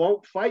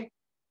won't fight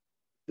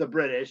the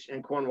British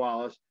and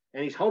Cornwallis,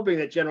 and he's hoping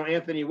that General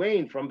Anthony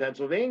Wayne from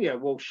Pennsylvania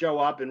will show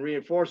up and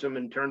reinforce him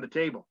and turn the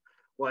table.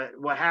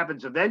 What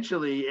happens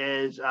eventually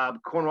is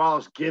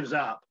Cornwallis gives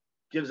up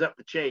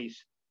the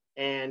chase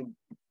and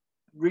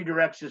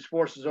redirects his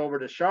forces over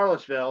to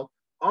Charlottesville,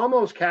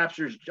 almost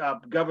captures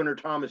Governor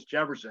Thomas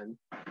Jefferson,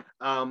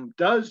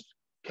 does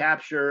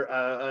capture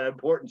an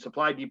important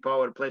supply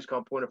depot at a place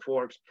called Point of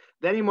Forks.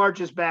 Then he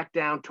marches back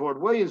down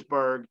toward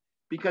Williamsburg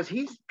because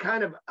he's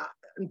kind of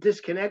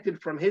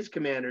disconnected from his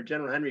commander,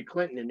 General Henry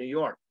Clinton in New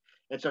York.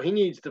 And so he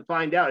needs to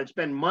find out. It's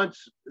been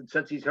months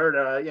since he's heard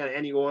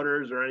any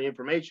orders or any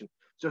information.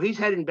 So he's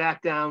heading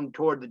back down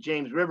toward the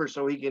James River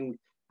so he can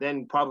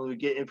then probably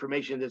get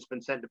information that's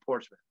been sent to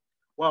Portsmouth.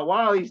 Well,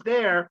 while he's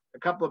there, a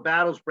couple of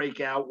battles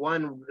break out.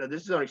 One,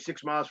 this is only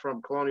 6 miles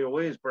from Colonial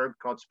Williamsburg,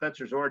 called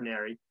Spencer's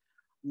Ordinary.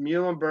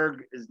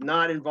 Muhlenberg is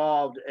not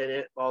involved in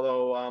it,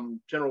 although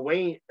General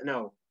Wayne,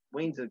 no,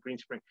 Wayne's at Green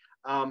Spring.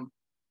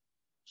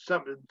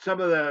 Some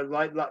of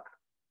the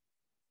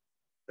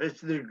it's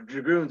the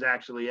dragoons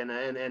actually, and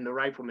the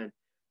riflemen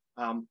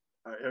are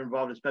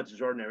involved in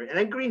Spencer's Ordinary. And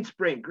then Green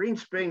Spring. Green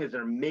Spring is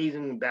an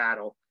amazing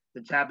battle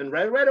that's happened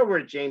right over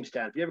at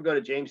Jamestown. If you ever go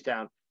to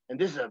Jamestown, and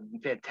this is a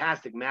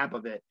fantastic map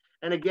of it.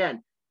 And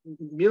again,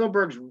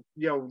 Muhlenberg's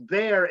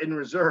there in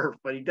reserve,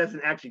 but he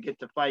doesn't actually get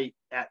to fight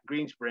at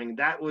Green Spring.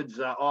 That was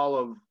all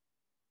of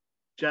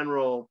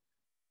General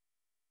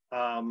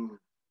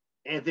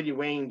Anthony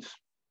Wayne's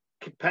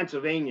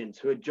Pennsylvanians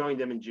who had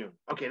joined them in June.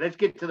 Okay, let's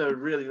get to the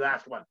really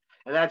last one,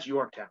 and that's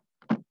Yorktown.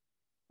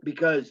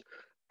 Because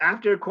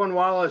after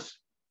Cornwallis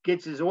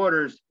gets his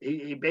orders,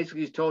 he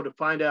basically is told to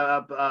find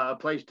a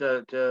place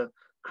to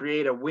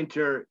create a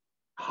winter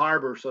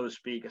harbor, so to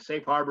speak, a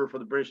safe harbor for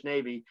the British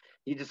Navy.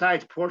 He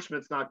decides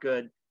Portsmouth's not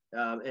good,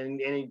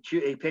 and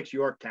he picks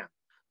Yorktown.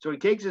 So he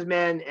takes his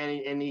men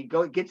and he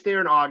gets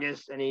there in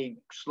August, and he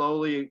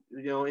slowly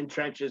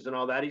entrenches and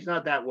all that. He's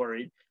not that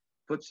worried.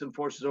 Puts some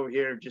forces over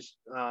here just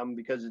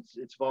because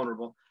it's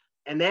vulnerable,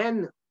 and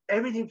then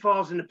everything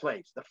falls into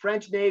place. The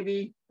French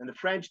Navy and the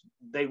French,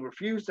 they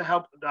refuse to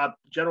help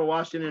General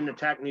Washington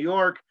attack New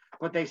York,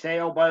 but they say,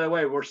 oh, by the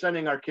way, we're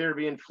sending our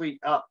Caribbean fleet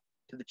up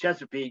to the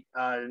Chesapeake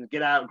and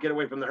get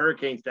away from the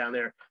hurricanes down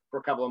there for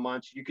a couple of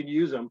months. You could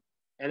use them.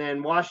 And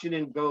then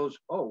Washington goes,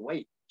 oh,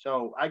 wait,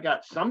 so I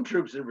got some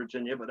troops in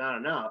Virginia, but not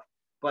enough.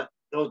 But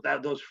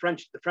the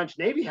French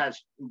Navy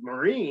has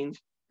Marines,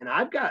 and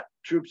I've got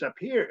troops up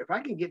here. If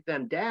I can get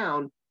them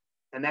down,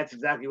 and that's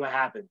exactly what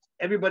happens.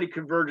 Everybody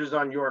converges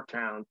on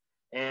Yorktown,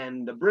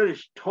 and the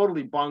British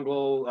totally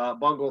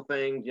bungle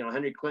things.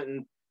 Henry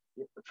Clinton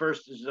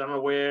first is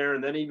unaware,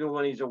 and then even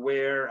when he's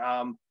aware,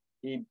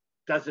 he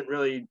doesn't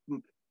really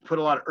put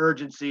a lot of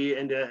urgency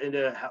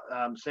into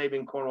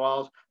saving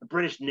Cornwallis. The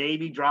British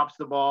Navy drops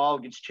the ball,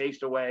 gets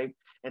chased away.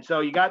 And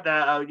so you got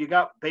that. You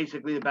got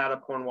basically the Battle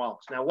of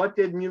Cornwallis. Now, what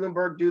did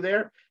Muhlenberg do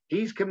there?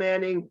 He's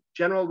commanding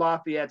General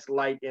Lafayette's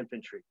light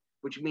infantry,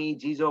 which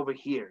means he's over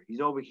here. He's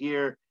over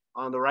here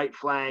on the right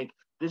flank.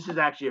 This is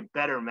actually a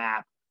better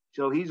map.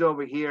 So he's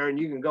over here, and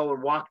you can go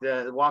and walk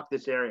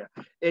this area.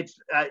 It's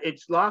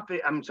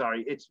Lafayette. I'm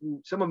sorry. It's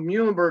some of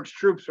Muhlenberg's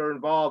troops are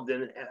involved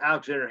in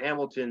Alexander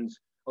Hamilton's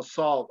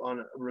assault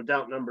on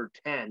redoubt number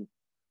 10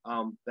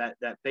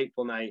 that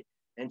fateful night.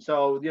 And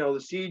so the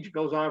siege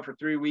goes on for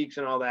 3 weeks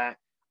and all that.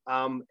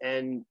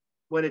 And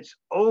when it's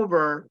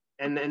over,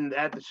 and then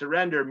at the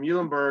surrender,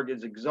 Muhlenberg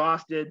is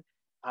exhausted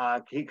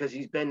because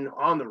he's been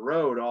on the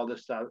road all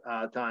this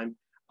time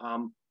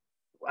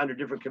under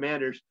different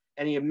commanders.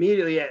 And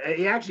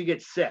he actually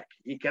gets sick.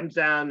 He comes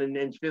down and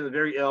is feeling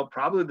very ill,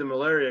 probably the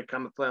malaria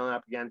coming flailing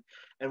up again.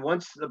 And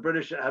once the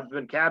British have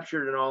been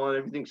captured and all, and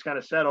everything's kind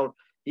of settled,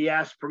 he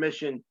asks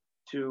permission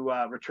to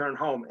return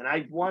home. And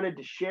I wanted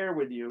to share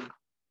with you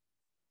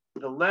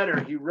the letter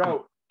he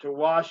wrote to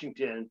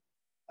Washington.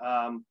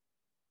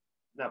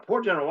 Now,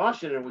 poor General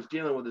Washington was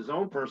dealing with his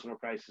own personal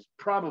crisis.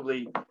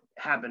 Probably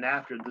happened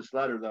after this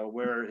letter, though,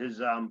 where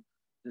his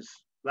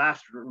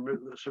last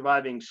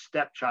surviving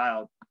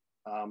stepchild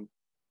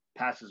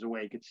passes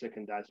away, gets sick,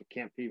 and dies of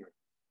camp fever.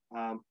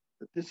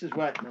 But this is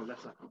what. No,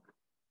 that's not.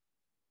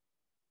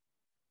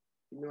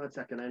 Give me 1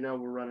 second. I know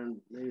we're running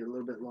maybe a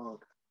little bit long.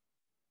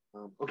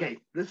 Okay,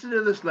 listen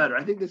to this letter.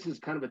 I think this is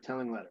kind of a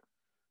telling letter.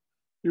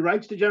 He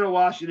writes to General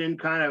Washington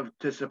kind of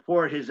to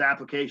support his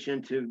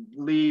application to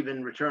leave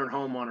and return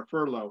home on a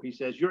furlough. He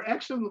says, "Your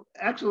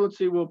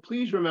Excellency will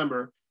please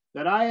remember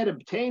that I had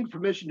obtained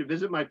permission to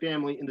visit my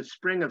family in the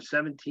spring of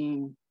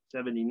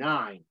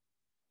 1779,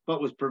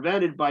 but was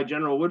prevented by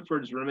General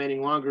Woodford's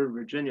remaining longer in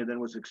Virginia than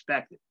was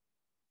expected.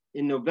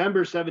 In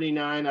November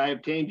 79, I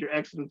obtained Your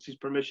Excellency's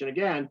permission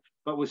again,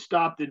 but was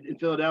stopped in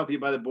Philadelphia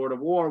by the Board of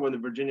War when the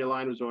Virginia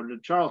line was ordered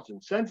to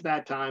Charleston. Since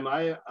that time,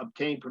 I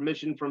obtained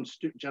permission from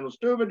General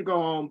Steuben to go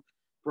home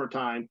for a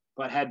time,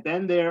 but had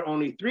been there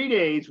only 3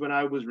 days when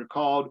I was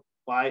recalled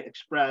by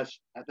express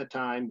at the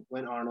time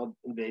when Arnold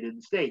invaded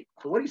the state."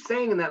 So what he's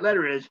saying in that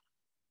letter is,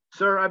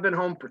 "Sir, I've been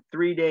home for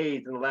 3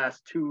 days in the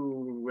last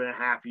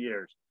 2.5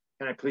 years.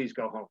 Can I please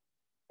go home?"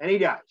 And he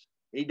does.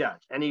 He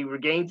does. And he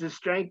regains his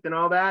strength and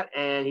all that.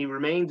 And he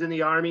remains in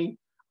the Army.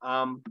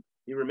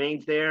 He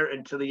remains there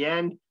until the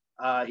end.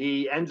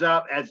 He ends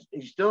up as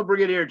he's still a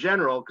brigadier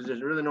general because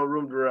there's really no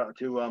room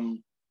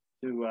to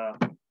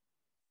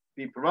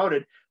be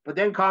promoted. But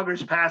then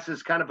Congress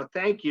passes kind of a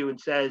thank you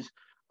and says,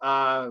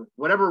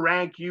 whatever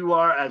rank you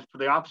are, as for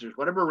the officers,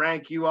 whatever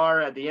rank you are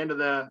at the end of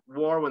the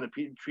war when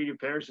the Treaty of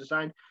Paris is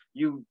signed,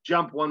 you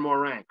jump one more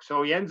rank.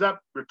 So he ends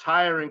up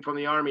retiring from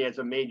the Army as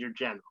a major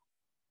general,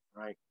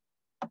 right?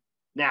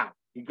 Now,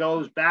 he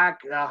goes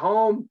back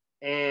home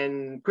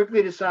and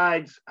quickly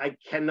decides, I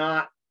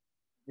cannot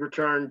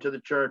return to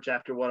the church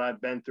after what I've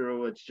been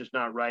through. It's just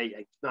not right.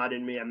 It's not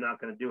in me. I'm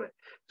not going to do it.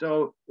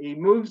 So he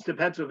moves to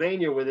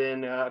Pennsylvania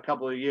within a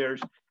couple of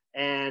years.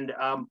 And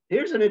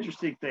here's an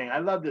interesting thing. I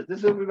love this.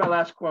 This is my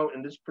last quote,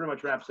 and this pretty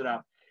much wraps it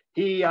up.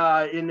 He,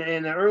 in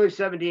the early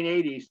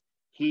 1780s,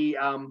 he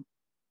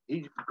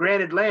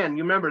granted land.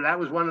 You remember that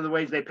was one of the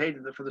ways they paid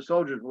for the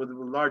soldiers with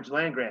large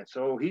land grants.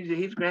 So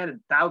he's granted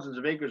thousands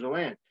of acres of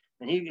land,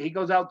 and he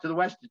goes out to the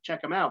west to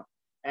check them out.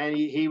 And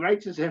he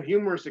writes this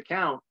humorous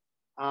account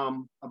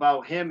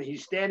about him.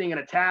 He's standing in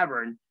a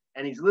tavern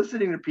and he's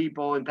listening to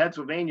people in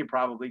Pennsylvania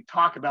probably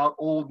talk about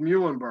old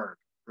Muhlenberg,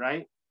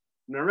 right?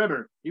 Now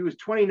remember, he was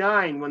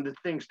 29 when the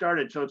thing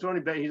started, so he's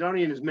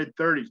only in his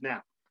mid-30s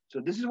now. So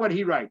this is what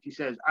he writes. He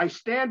says, "I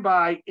stand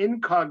by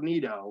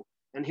incognito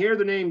and hear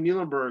the name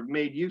Muhlenberg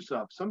made use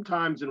of,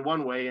 sometimes in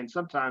one way and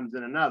sometimes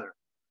in another.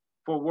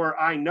 For were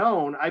I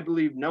known, I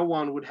believe no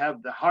one would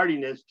have the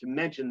hardiness to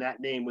mention that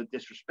name with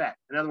disrespect."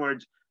 In other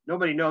words,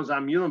 nobody knows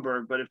I'm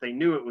Muhlenberg, but if they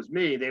knew it was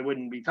me, they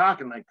wouldn't be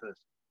talking like this.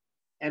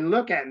 "And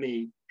look at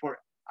me, for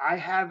I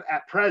have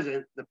at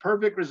present the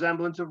perfect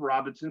resemblance of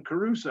Robinson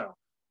Crusoe.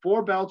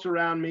 4 belts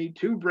around me,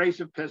 2 brace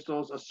of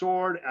pistols, a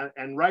sword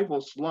and rifle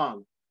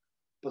slung,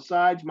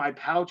 besides my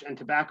pouch and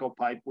tobacco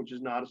pipe, which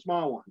is not a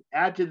small one.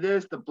 Add to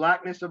this the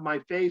blackness of my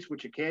face,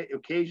 which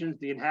occasions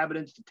the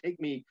inhabitants to take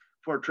me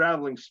for a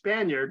traveling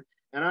Spaniard,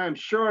 and I am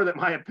sure that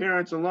my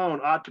appearance alone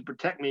ought to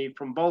protect me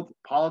from both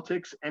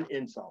politics and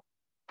insult."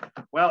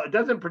 Well, it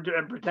doesn't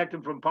protect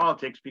him from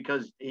politics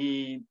because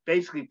he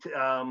basically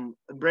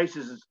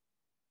embraces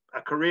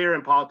a career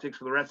in politics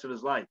for the rest of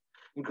his life,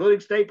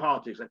 including state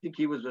politics. I think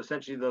he was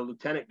essentially the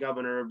lieutenant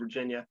governor of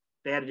Virginia.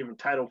 They had a different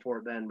title for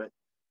it then, but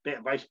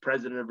vice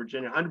president of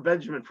Virginia under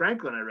Benjamin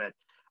Franklin, I read.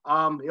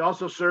 He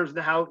also serves in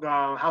the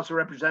House of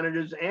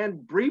Representatives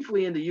and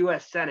briefly in the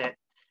U.S. Senate.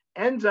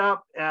 Ends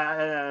up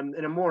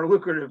in a more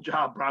lucrative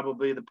job,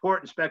 probably the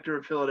port inspector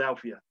of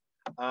Philadelphia.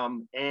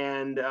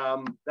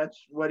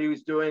 That's what he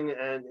was doing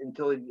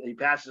until he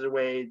passes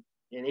away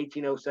in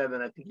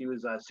 1807. I think he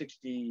was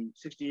 60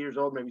 years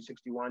old, maybe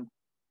 61.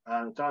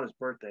 It's on his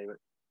birthday, but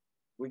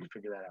we can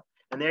figure that out.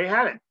 And there you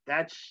have it.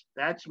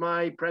 That's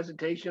my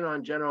presentation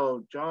on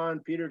General John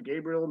Peter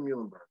Gabriel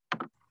Muhlenberg.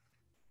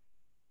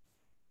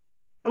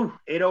 Oh,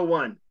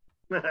 801.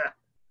 Very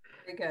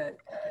good.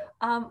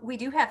 We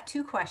do have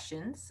two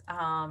questions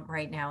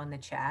right now in the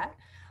chat.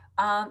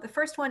 The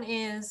first one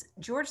is,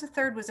 George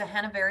III was a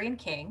Hanoverian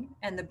king,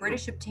 and the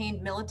British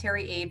obtained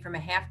military aid from a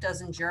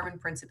half-dozen German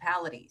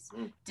principalities.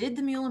 Did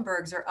the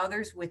Muhlenbergs or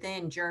others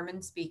within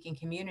German-speaking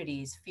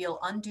communities feel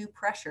undue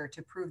pressure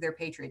to prove their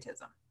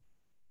patriotism?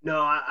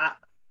 No,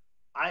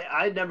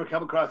 I'd never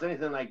come across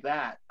anything like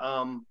that.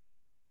 I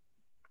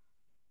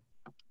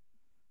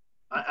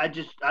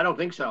don't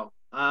think so.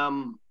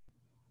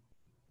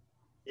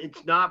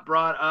 It's not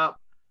brought up.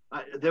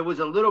 There was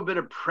a little bit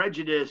of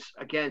prejudice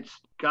against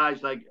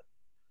guys like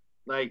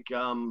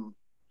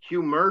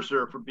Hugh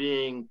Mercer for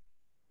being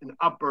an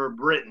Upper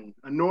Briton,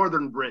 a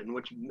Northern Briton,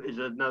 which is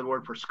another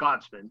word for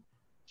Scotsman.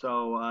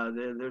 So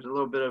there's a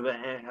little bit of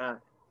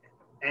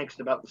angst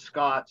about the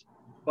Scots,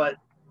 but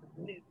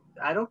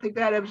I don't think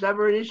that was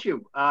ever an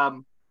issue.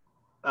 I've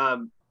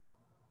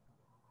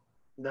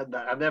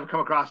never come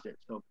across it,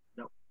 so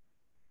no.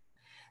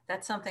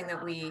 That's something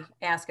that we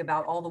ask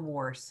about all the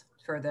wars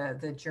for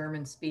the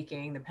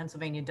German-speaking, the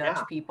Pennsylvania Dutch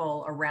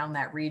people around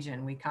that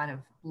region. We kind of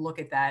look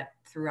at that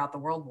throughout the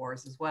world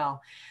wars as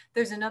well.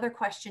 There's another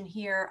question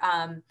here.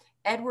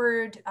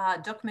 Edward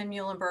Duckman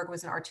Muhlenberg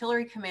was an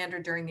artillery commander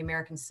during the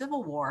American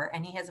Civil War,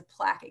 and he has a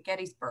plaque at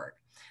Gettysburg.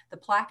 The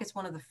plaque is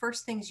one of the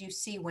first things you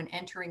see when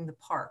entering the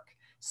park.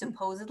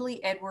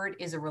 Supposedly, Edward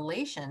is a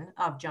relation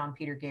of John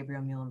Peter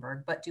Gabriel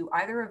Muhlenberg, but do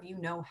either of you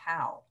know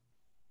how?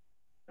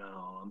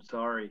 No, I'm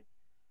sorry.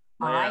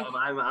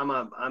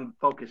 I'm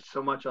focused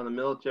so much on the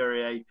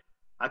military.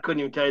 I couldn't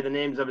even tell you the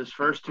names of his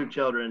first two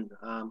children.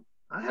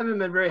 I haven't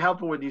been very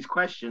helpful with these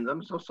questions.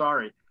 I'm so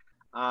sorry.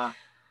 I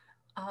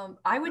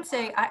would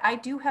say I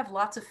do have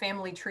lots of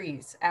family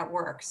trees at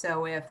work.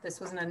 So if this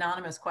was an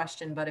anonymous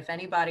question, but if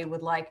anybody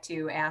would like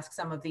to ask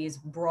some of these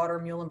broader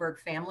Muhlenberg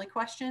family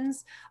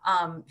questions,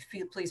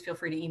 please feel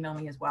free to email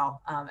me as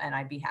well. And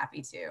I'd be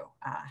happy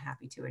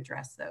to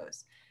address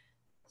those.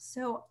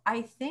 So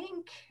I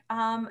think,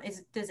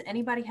 does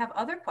anybody have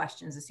other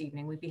questions this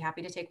evening? We'd be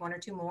happy to take one or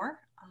two more,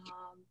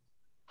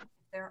 if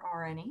there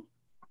are any.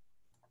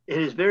 It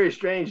is very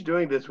strange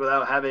doing this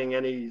without having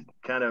any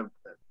kind of,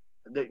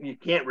 you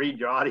can't read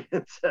your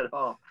audience at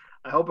all.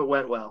 I hope it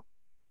went well.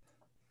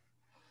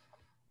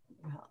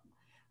 Well,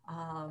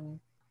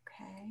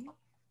 okay.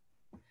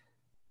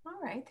 All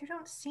right, there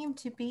don't seem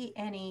to be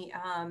any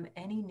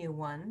new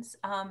ones.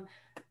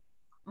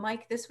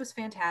 Mike, this was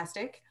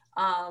fantastic.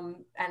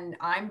 And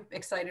I'm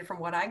excited from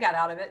what I got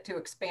out of it to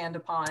expand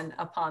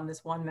upon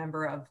this one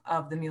member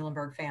of the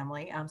Muhlenberg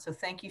family. So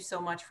thank you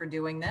so much for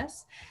doing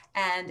this.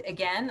 And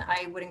again,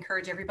 I would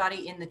encourage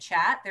everybody in the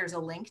chat, there's a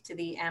link to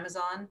the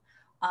Amazon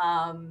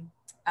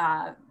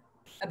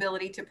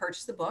ability to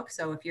purchase the book.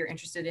 So if you're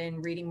interested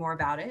in reading more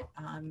about it,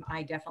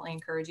 I definitely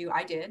encourage you.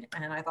 I did,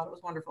 and I thought it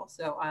was wonderful.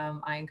 So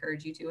I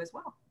encourage you to as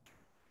well.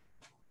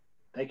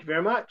 Thank you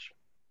very much.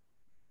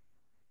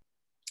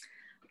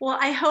 Well,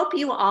 I hope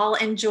you all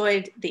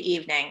enjoyed the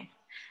evening.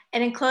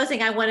 And in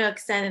closing, I want to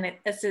extend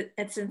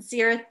a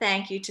sincere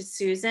thank you to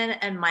Susan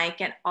and Mike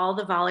and all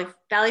the Valley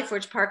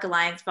Forge Park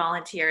Alliance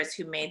volunteers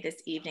who made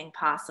this evening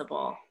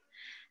possible.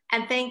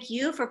 And thank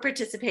you for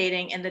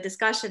participating in the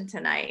discussion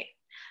tonight.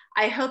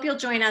 I hope you'll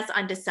join us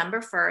on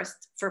December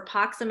 1st for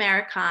Pax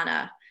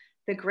Americana,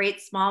 the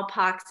great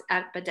smallpox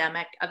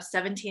epidemic of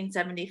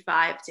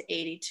 1775 to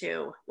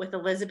 82, with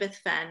Elizabeth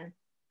Fenn,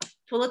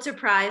 Pulitzer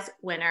Prize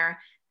winner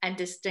and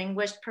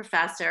distinguished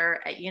professor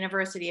at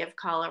University of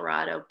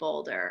Colorado,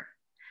 Boulder.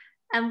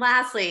 And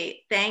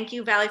lastly, thank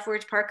you Valley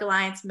Forge Park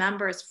Alliance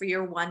members for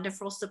your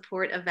wonderful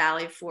support of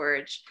Valley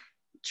Forge.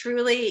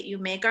 Truly, you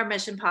make our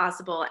mission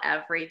possible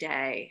every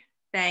day.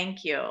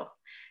 Thank you.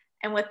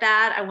 And with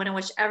that, I want to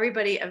wish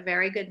everybody a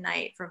very good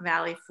night from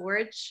Valley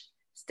Forge.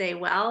 Stay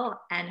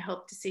well and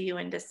hope to see you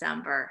in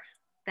December.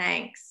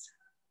 Thanks.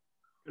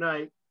 Good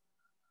night.